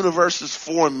 the universe is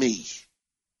for me.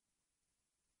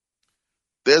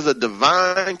 There's a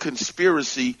divine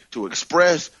conspiracy to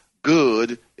express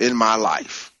good in my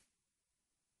life.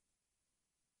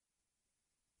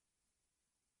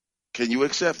 Can you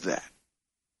accept that?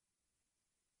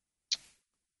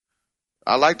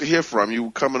 I'd like to hear from you.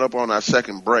 Coming up on our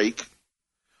second break.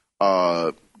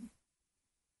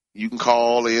 You can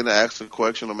call in, ask a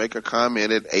question, or make a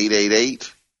comment at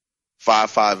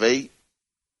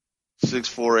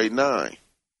 888-558-6489.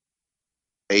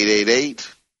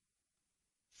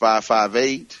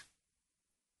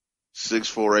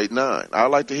 888-558-6489. I'd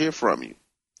like to hear from you.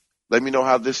 Let me know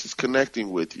how this is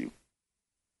connecting with you,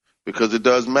 because it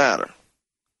does matter.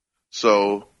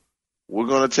 So we're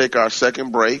going to take our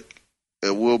second break,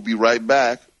 and we'll be right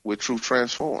back with Truth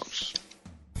Transforms.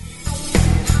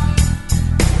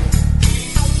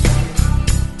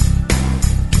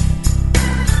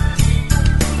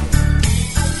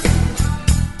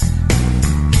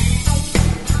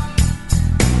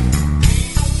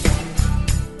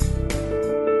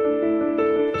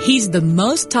 He's the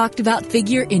most talked about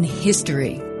figure in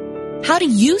history. How do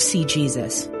you see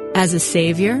Jesus? As a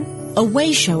savior, a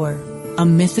way shower, a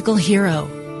mythical hero?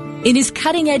 In his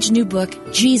cutting-edge new book,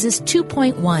 Jesus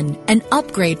 2.1, an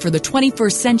upgrade for the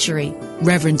 21st century,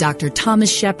 Reverend Dr.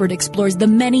 Thomas Shepard explores the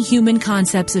many human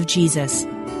concepts of Jesus.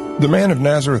 The man of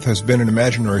Nazareth has been an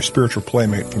imaginary spiritual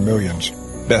playmate for millions.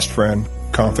 Best friend,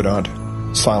 confidant,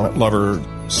 silent lover,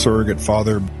 surrogate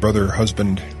father, brother,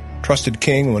 husband, trusted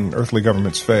king when earthly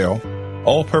governments fail,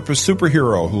 all-purpose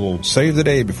superhero who will save the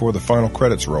day before the final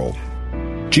credits roll.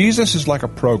 Jesus is like a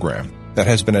program that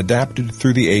has been adapted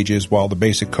through the ages while the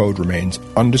basic code remains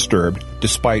undisturbed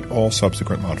despite all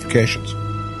subsequent modifications.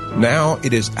 Now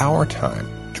it is our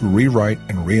time to rewrite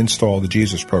and reinstall the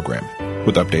Jesus program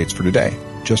with updates for today,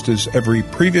 just as every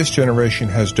previous generation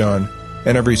has done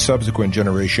and every subsequent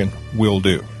generation will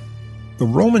do. The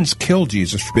Romans killed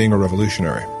Jesus for being a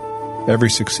revolutionary.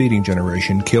 Every succeeding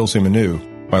generation kills him anew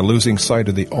by losing sight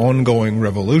of the ongoing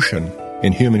revolution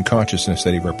in human consciousness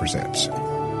that he represents.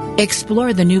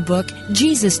 Explore the new book,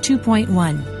 Jesus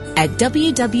 2.1, at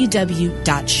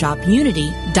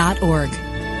www.shopunity.org.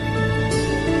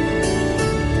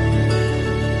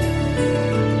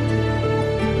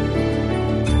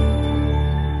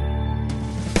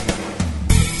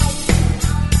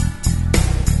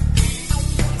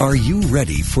 Are you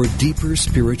ready for deeper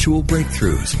spiritual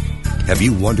breakthroughs? Have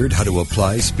you wondered how to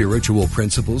apply spiritual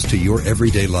principles to your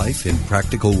everyday life in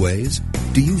practical ways?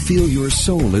 Do you feel your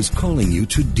soul is calling you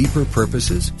to deeper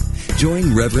purposes?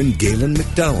 Join Reverend Galen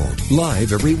McDowell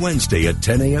live every Wednesday at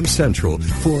 10 a.m. Central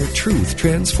for Truth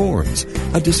Transforms,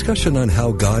 a discussion on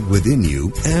how God within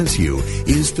you, as you,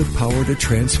 is the power to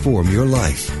transform your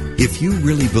life. If you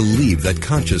really believe that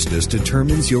consciousness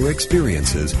determines your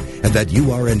experiences and that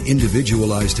you are an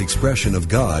individualized expression of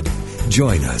God,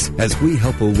 join us as we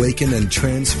help awaken and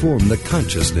transform the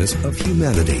consciousness of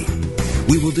humanity.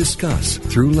 We will discuss,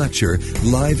 through lecture,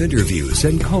 live interviews,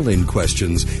 and call-in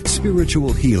questions,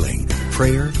 spiritual healing,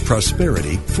 prayer,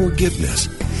 prosperity, forgiveness,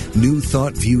 new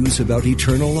thought views about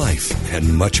eternal life,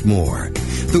 and much more.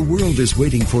 The world is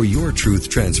waiting for your truth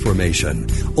transformation,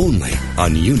 only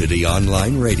on Unity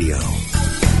Online Radio.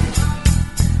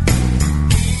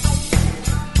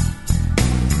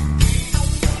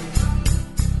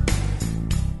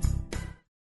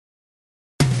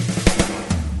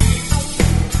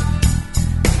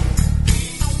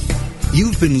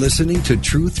 You've been listening to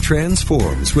Truth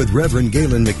Transforms with Reverend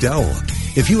Galen McDowell.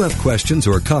 If you have questions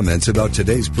or comments about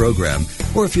today's program,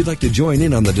 or if you'd like to join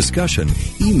in on the discussion,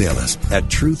 email us at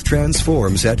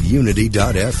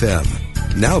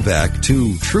truthtransforms@unity.fm. Now back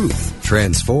to Truth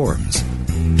Transforms.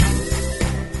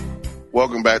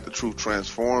 Welcome back to Truth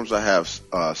Transforms. I have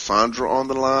Sandra on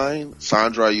the line.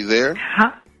 Sandra, are you there?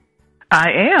 Hi.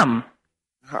 I am.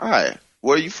 Hi.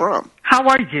 Where are you from? How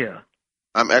are you?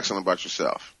 I'm excellent. About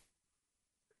yourself?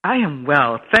 I am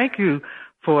well. Thank you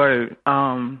for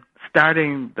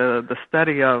starting the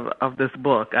study of this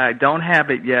book. I don't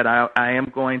have it yet. I am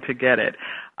going to get it.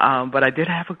 But I did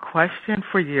have a question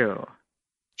for you.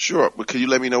 Sure. But can you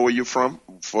let me know where you're from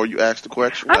before you ask the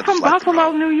question? I'm from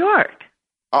Buffalo, New York.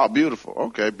 Oh, beautiful.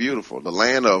 Okay, beautiful. The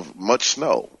land of much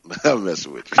snow. I'm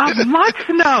messing with you. Of much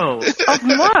snow. Of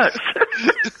much.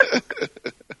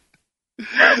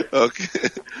 Okay.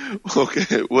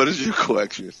 Okay. What is your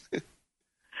question?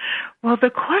 Well, the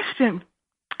question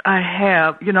I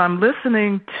have, I'm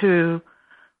listening to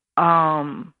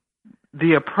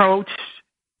the approach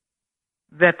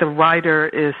that the writer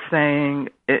is saying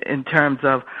in terms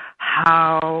of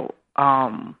how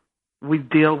we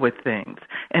deal with things.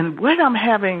 And what I'm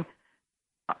having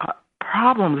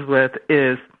problems with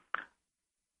is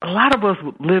a lot of us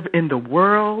live in the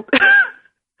world,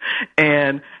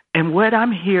 and what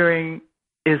I'm hearing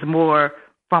is more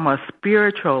from a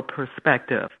spiritual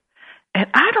perspective. And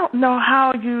I don't know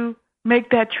how you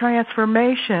make that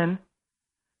transformation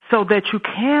so that you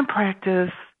can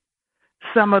practice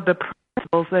some of the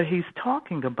principles that he's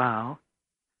talking about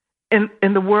in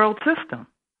the world system.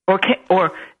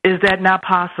 Or is that not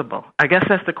possible? I guess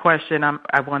that's the question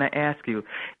I want to ask you.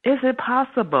 Is it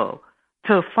possible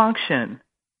to function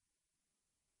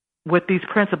with these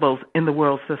principles in the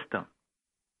world system?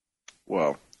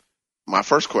 Well, my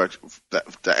first question,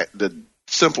 the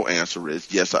simple answer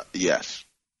is yes,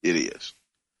 it is.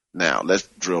 Now, let's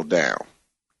drill down.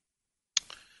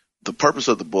 The purpose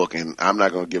of the book, and I'm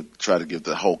not going to try to give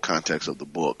the whole context of the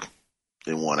book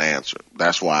in one answer.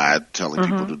 That's why I'm telling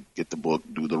people to get the book,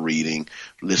 do the reading,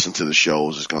 listen to the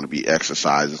shows. There's going to be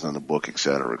exercises in the book, et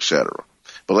cetera, et cetera.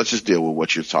 But let's just deal with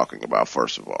what you're talking about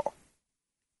first of all.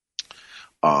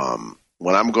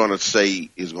 What I'm going to say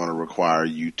is going to require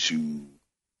you to,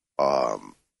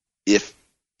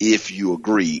 if you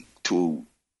agree, to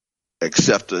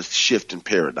accept a shift in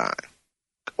paradigm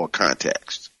or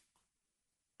context.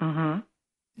 Mm-hmm.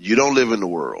 You don't live in the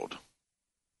world.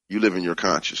 You live in your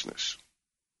consciousness.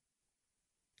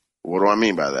 What do I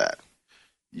mean by that?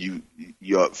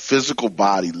 Your physical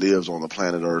body lives on the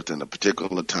planet Earth in a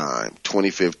particular time,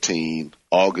 2015,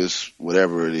 August,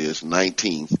 whatever it is,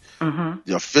 19th. Mm-hmm.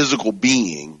 Your physical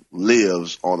being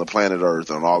lives on the planet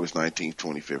Earth on August 19th,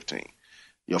 2015.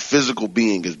 Your physical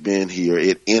being has been here.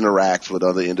 It interacts with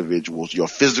other individuals. Your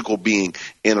physical being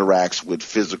interacts with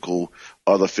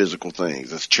other physical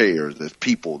things. There's chairs, there's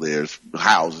people, there's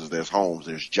houses, there's homes,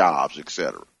 there's jobs,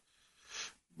 etc.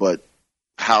 But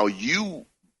how you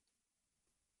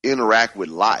interact with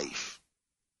life,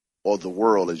 or the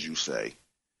world, as you say,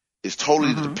 is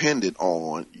totally dependent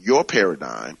on your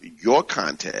paradigm, your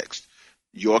context,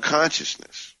 your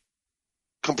consciousness.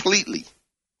 Completely.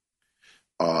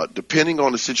 Depending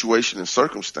on the situation and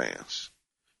circumstance,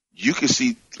 you can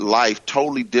see life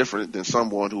totally different than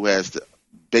someone who has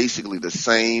basically the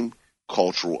same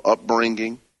cultural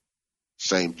upbringing,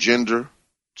 same gender,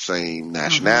 same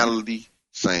nationality,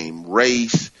 same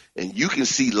race, and you can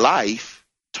see life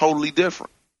totally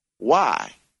different. Why?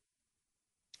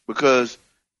 Because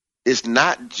it's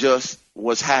not just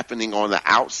what's happening on the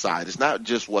outside. It's not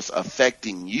just what's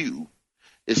affecting you.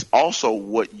 It's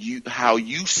also how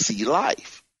you see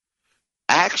life.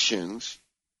 Actions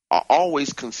are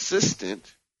always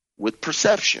consistent with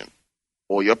perception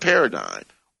or your paradigm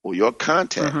or your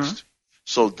context.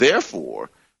 So therefore,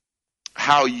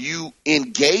 how you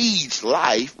engage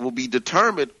life will be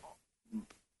determined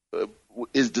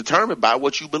by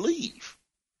what you believe.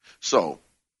 So,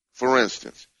 for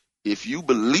instance, if you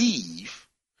believe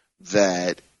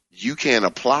that you can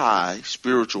apply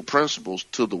spiritual principles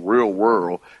to the real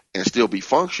world and still be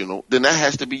functional, then that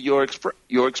has to be your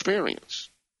experience.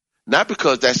 Not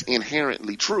because that's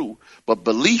inherently true, but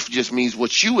belief just means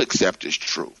what you accept is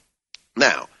true.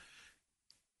 Now,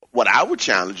 what I would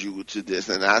challenge you to this,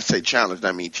 and I say challenge,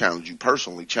 I mean challenge you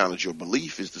personally, challenge your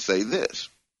belief, is to say this.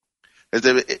 Has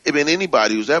there been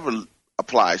anybody who's ever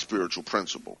applied spiritual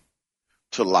principle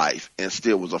to life and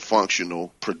still was a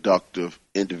functional, productive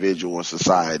individual in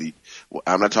society?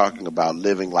 I'm not talking about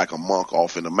living like a monk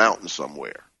off in a mountain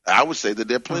somewhere. I would say that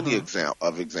there are plenty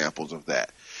of examples of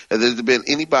that. Has there been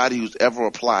anybody who's ever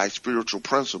applied spiritual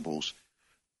principles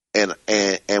and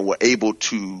were able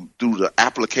to, through the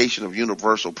application of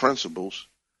universal principles,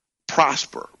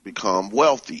 prosper, become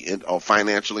wealthy or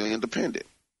financially independent?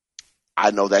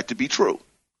 I know that to be true.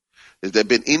 Has there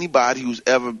been anybody who's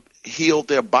ever healed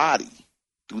their body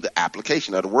through the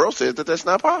application? Now, the world says that that's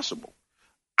not possible.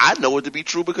 I know it to be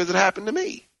true because it happened to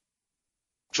me.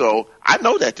 So I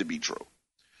know that to be true.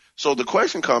 So the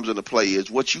question comes into play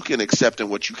is what you can accept and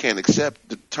what you can't accept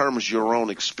determines your own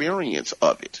experience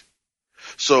of it.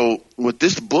 So what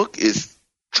this book is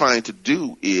trying to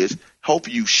do is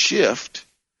help you shift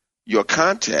your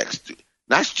context,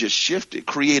 not just shift it,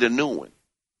 create a new one.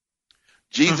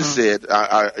 Jesus said,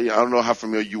 I don't know how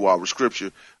familiar you are with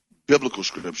scripture, biblical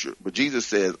scripture, but Jesus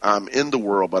says, I'm in the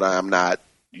world, but I am not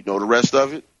You know the rest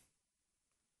of it?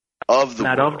 Of the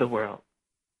not world. of the world.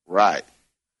 Right.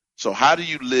 So how do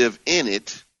you live in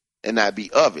it and not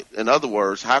be of it? In other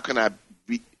words, how can I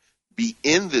be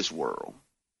in this world,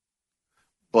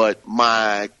 but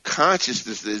my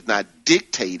consciousness is not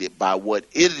dictated by what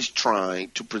it is trying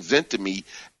to present to me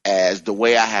as the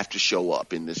way I have to show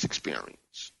up in this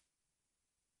experience?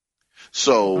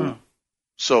 So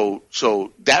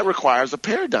that requires a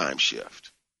paradigm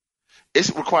shift. It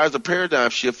requires a paradigm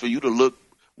shift for you to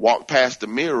walk past the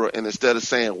mirror, and instead of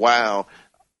saying, wow,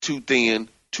 too thin,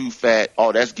 too fat,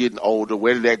 oh, that's getting older,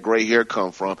 where did that gray hair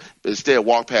come from? But instead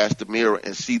walk past the mirror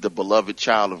and see the beloved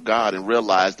child of God and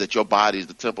realize that your body is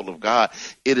the temple of God.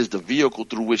 It is the vehicle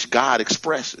through which God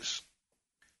expresses.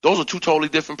 Those are two totally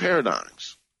different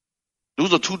paradigms.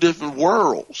 Those are two different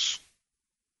worlds.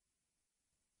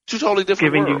 Two totally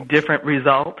different worlds. Giving you different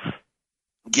results.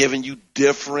 Giving you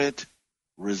different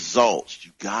results.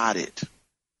 You got it.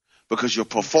 Because your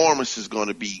performance is going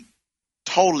to be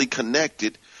totally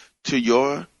connected to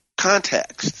your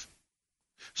context.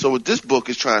 So what this book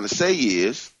is trying to say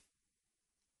is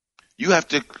you have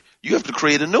to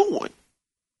create a new one.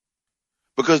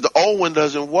 Because the old one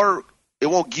doesn't work. It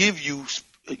won't give you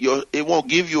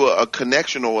a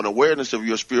connection or an awareness of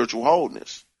your spiritual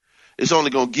wholeness. It's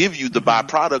only going to give you the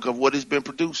byproduct of what it's been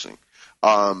producing.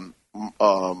 My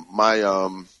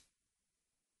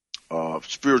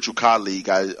spiritual colleague,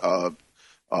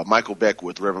 Michael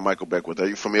Beckwith, Reverend Michael Beckwith. Are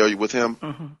you familiar with him?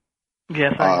 Mm-hmm.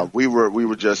 Yes, I am. We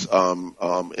were just in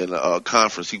a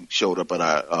conference. He showed up at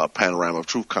our Panorama of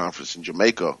Truth conference in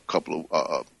Jamaica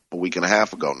a week and a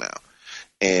half ago now.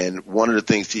 And one of the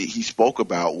things he spoke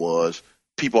about was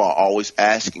people are always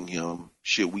asking him,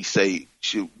 should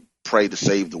pray to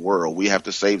save the world? We have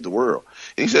to save the world.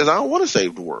 And he says, I don't want to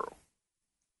save the world.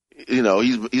 You know,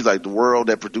 he's like, the world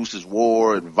that produces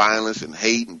war and violence and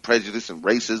hate and prejudice and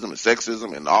racism and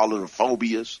sexism and all of the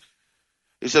phobias.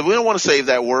 He said, we don't want to save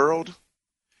that world.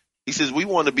 He says, we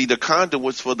want to be the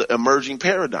conduits for the emerging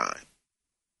paradigm.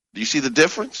 Do you see the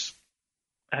difference?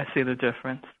 I see the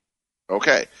difference.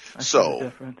 Okay.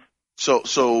 So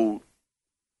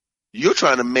you're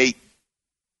trying to make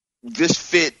this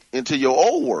fit into your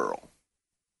old world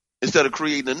instead of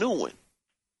creating a new one.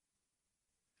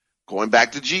 Going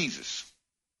back to Jesus.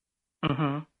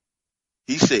 Mm-hmm.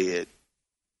 He said,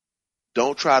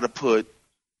 don't try to put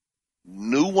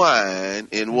new wine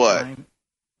in what?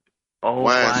 Old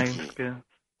wineskin.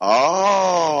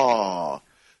 Oh.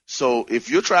 So if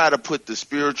you're trying to put the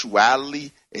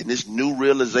spirituality and this new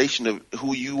realization of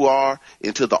who you are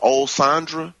into the old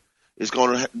Sandra, it's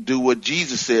going to do what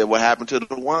Jesus said, what happened to the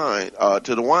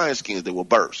wineskins that will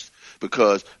burst.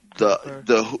 Because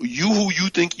who you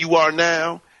think you are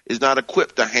now is not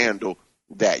equipped to handle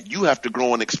that. You have to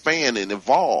grow and expand and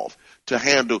evolve to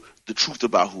handle the truth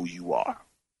about who you are.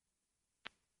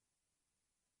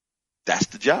 That's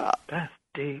the job. That's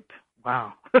deep.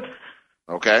 Wow.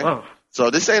 Okay? Whoa. So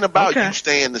this ain't about you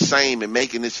staying the same and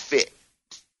making this fit.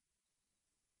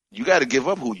 You got to give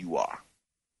up who you are.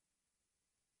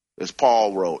 As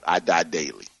Paul wrote, I die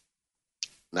daily.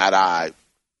 Not I,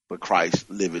 but Christ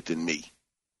liveth in me.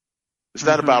 It's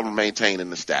not about maintaining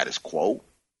the status quo.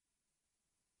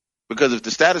 Because if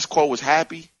the status quo was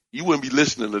happy, you wouldn't be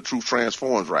listening to Truth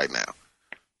Transforms right now.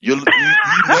 You know,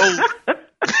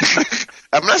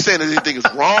 I'm not saying that anything is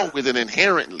wrong with it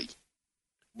inherently,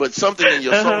 but something in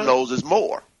your soul knows is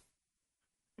more.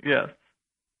 Yes.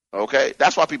 Okay,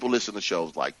 that's why people listen to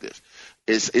shows like this.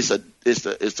 It's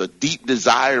a deep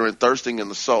desire and thirsting in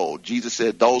the soul. Jesus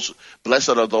said, blessed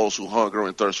are those who hunger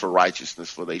and thirst for righteousness,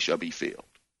 for they shall be filled.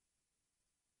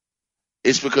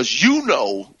 It's because you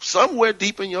know somewhere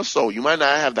deep in your soul, you might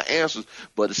not have the answers,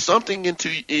 but it's something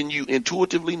in you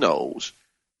intuitively knows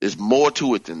there's more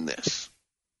to it than this.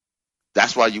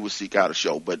 That's why you would seek out a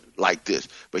show, but like this.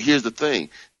 But here's the thing: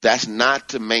 that's not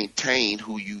to maintain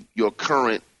your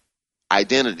current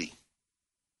identity.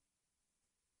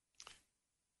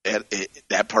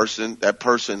 That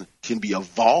person can be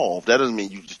evolved. That doesn't mean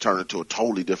you just turn into a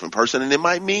totally different person, and it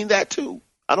might mean that too.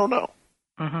 I don't know.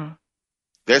 Mm-hmm.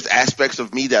 There's aspects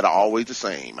of me that are always the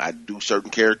same. I do certain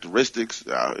characteristics,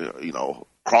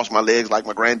 cross my legs like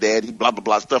my granddaddy, blah, blah,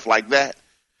 blah, stuff like that.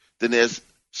 Then there's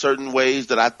certain ways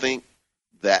that I think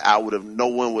that no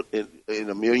one would in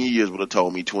a million years would have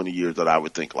told me 20 years that I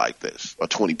would think like this, or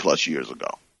 20 plus years ago.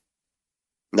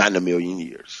 Not in a million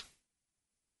years.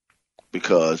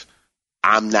 Because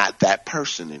I'm not that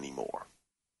person anymore.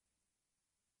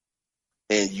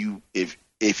 And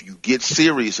if you get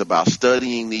serious about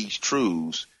studying these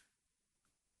truths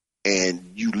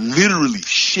and you literally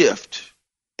shift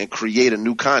and create a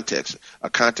new context, a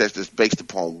context that's based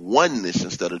upon oneness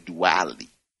instead of duality.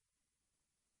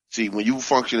 See, when you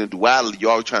function in duality,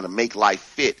 you're always trying to make life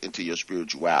fit into your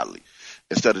spirituality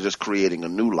instead of just creating a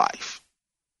new life,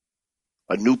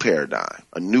 a new paradigm,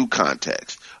 a new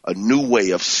context, a new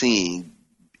way of seeing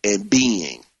and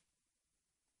being.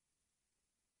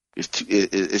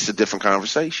 It's a different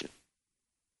conversation.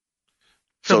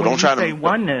 So don't try to say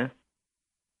oneness.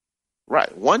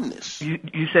 Right, oneness.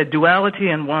 You said duality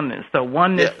and oneness. So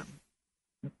oneness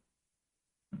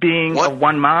being a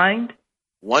one mind?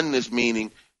 Oneness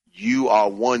meaning you are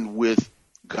one with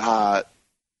God,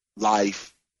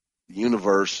 life, the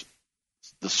universe,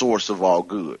 the source of all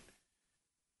good.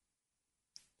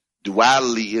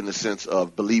 Duality in the sense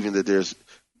of believing that there's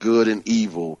good and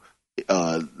evil,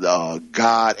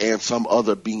 God and some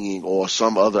other being or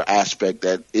some other aspect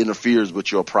that interferes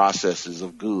with your processes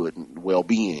of good and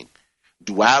well-being.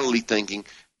 Duality thinking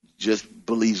just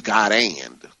believes God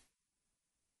and.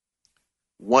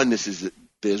 Oneness is that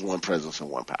there's one presence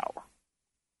and one power.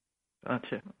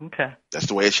 Gotcha. Okay. That's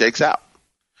the way it shakes out.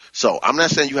 So I'm not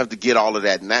saying you have to get all of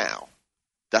that now.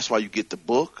 That's why you get the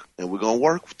book, and we're going to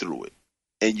work through it.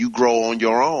 And you grow on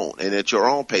your own and at your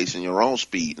own pace and your own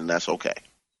speed, and that's okay.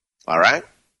 All right?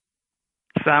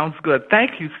 Sounds good.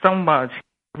 Thank you so much.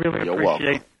 Really You're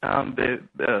appreciate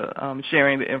the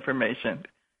sharing the information.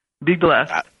 Be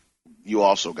blessed. You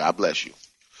also. God bless you.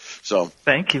 So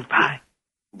thank you. Bye.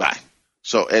 Bye.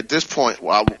 So at this point,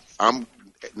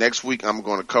 next week I'm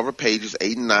going to cover pages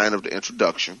 8 and 9 of the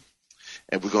introduction,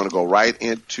 and we're going to go right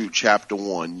into chapter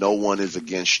 1. No one is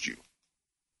against you.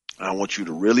 I want you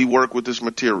to really work with this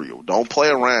material. Don't play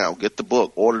around. Get the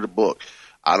book. Order the book.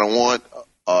 I don't want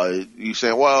you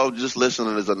saying, well, just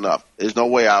listening is enough. There's no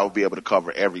way I will be able to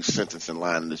cover every sentence and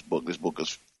line in this book. This book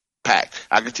is packed.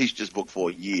 I could teach this book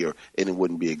for a year and it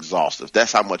wouldn't be exhaustive.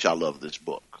 That's how much I love this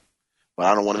book. But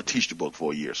I don't want to teach the book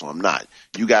for a year, so I'm not.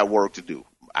 You got work to do.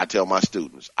 I tell my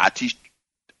students, I teach,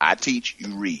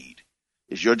 you read.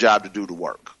 It's your job to do the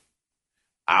work.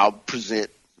 I'll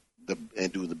present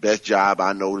and do the best job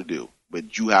I know to do,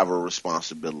 but you have a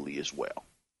responsibility as well.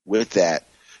 With that,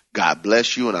 God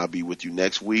bless you, and I'll be with you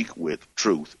next week with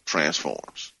Truth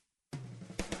Transforms.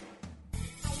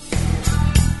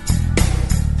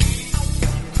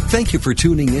 Thank you for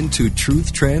tuning in to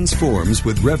Truth Transforms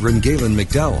with Reverend Galen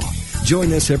McDowell.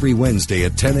 Join us every Wednesday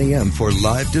at 10 a.m. for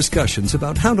live discussions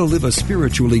about how to live a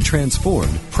spiritually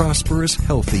transformed, prosperous,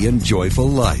 healthy, and joyful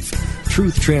life.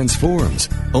 Truth Transforms,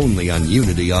 only on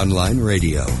Unity Online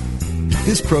Radio.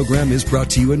 This program is brought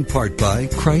to you in part by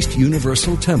Christ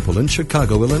Universal Temple in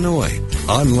Chicago, Illinois.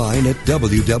 Online at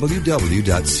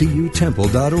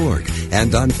www.cutemple.org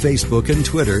and on Facebook and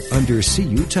Twitter under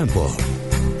CU Temple.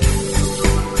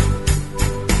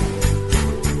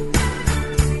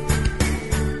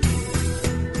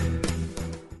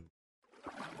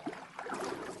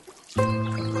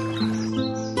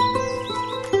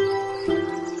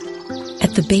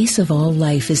 At the base of all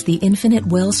life is the infinite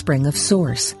wellspring of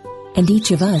Source, and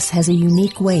each of us has a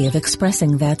unique way of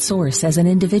expressing that Source as an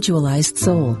individualized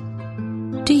soul.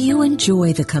 Do you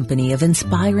enjoy the company of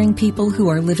inspiring people who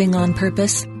are living on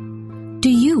purpose? Do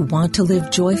you want to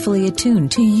live joyfully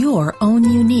attuned to your own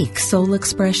unique soul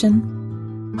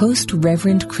expression? Host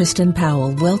Reverend Kristen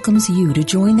Powell welcomes you to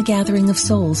join the gathering of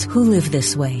souls who live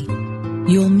this way.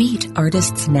 You'll meet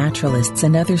artists, naturalists,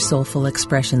 and other soulful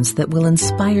expressions that will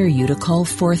inspire you to call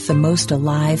forth the most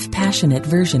alive, passionate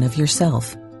version of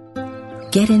yourself.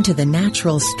 Get into the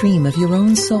natural stream of your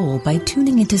own soul by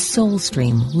tuning into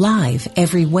SoulStream live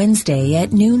every Wednesday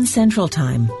at noon Central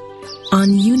Time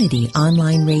on Unity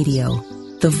Online Radio,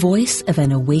 the voice of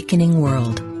an awakening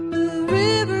world.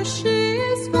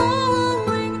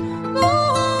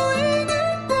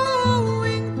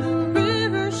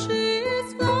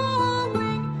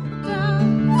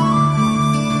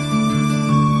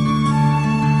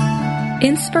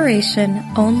 Inspiration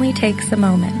only takes a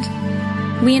moment.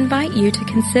 We invite you to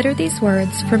consider these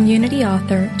words from Unity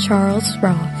author Charles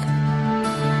Roth.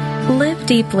 Live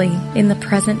deeply in the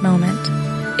present moment.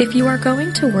 If you are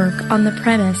going to work on the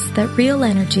premise that real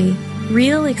energy,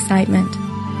 real excitement,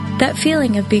 that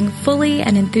feeling of being fully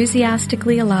and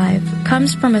enthusiastically alive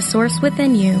comes from a source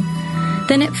within you,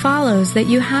 then it follows that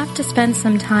you have to spend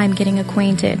some time getting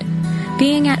acquainted,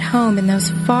 being at home in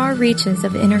those far reaches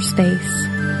of inner space.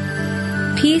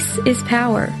 Peace is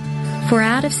power, for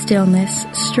out of stillness,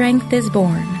 strength is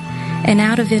born, and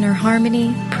out of inner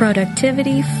harmony,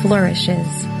 productivity flourishes.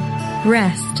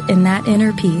 Rest in that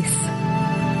inner peace.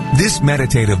 This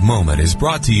meditative moment is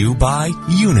brought to you by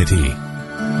Unity.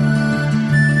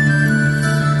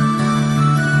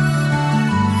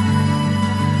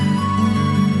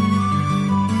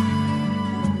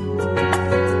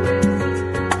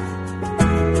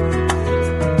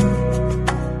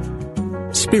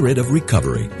 Spirit of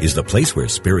Recovery is the place where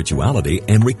spirituality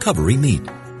and recovery meet,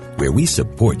 where we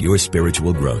support your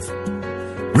spiritual growth.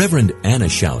 Reverend Anna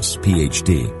Schaus,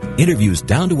 Ph.D., interviews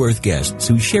down-to-earth guests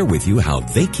who share with you how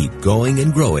they keep going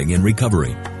and growing in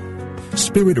recovery.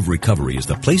 Spirit of Recovery is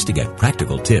the place to get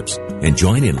practical tips and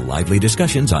join in lively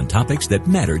discussions on topics that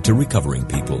matter to recovering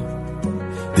people.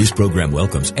 This program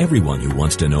welcomes everyone who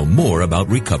wants to know more about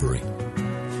recovery.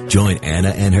 Join Anna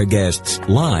and her guests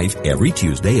live every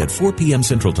Tuesday at 4 p.m.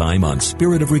 Central Time on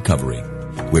Spirit of Recovery,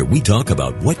 where we talk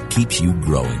about what keeps you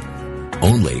growing.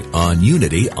 Only on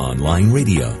Unity Online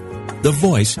Radio, the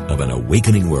voice of an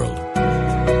awakening world.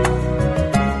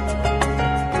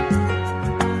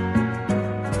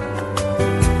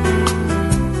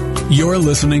 You're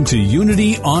listening to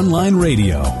Unity Online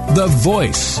Radio, the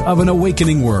voice of an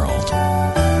awakening world.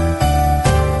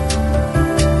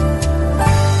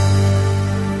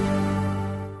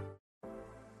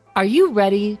 Are you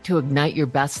ready to ignite your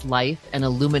best life and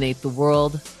illuminate the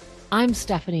world? I'm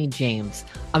Stephanie James.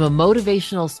 I'm a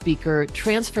motivational speaker,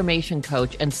 transformation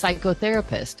coach, and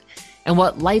psychotherapist. And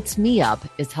what lights me up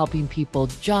is helping people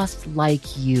just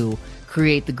like you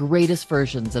create the greatest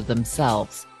versions of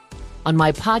themselves. On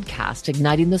my podcast,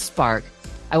 Igniting the Spark,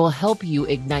 I will help you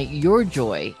ignite your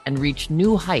joy and reach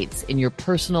new heights in your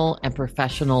personal and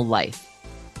professional life.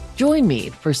 Join me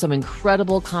for some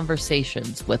incredible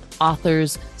conversations with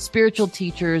authors, spiritual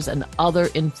teachers, and other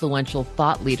influential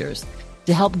thought leaders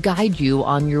to help guide you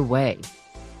on your way.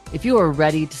 If you are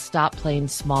ready to stop playing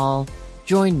small,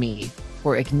 join me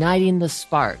for Igniting the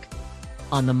Spark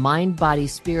on the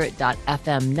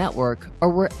mindbodyspirit.fm network or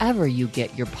wherever you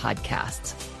get your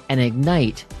podcasts, and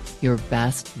ignite your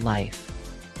best life.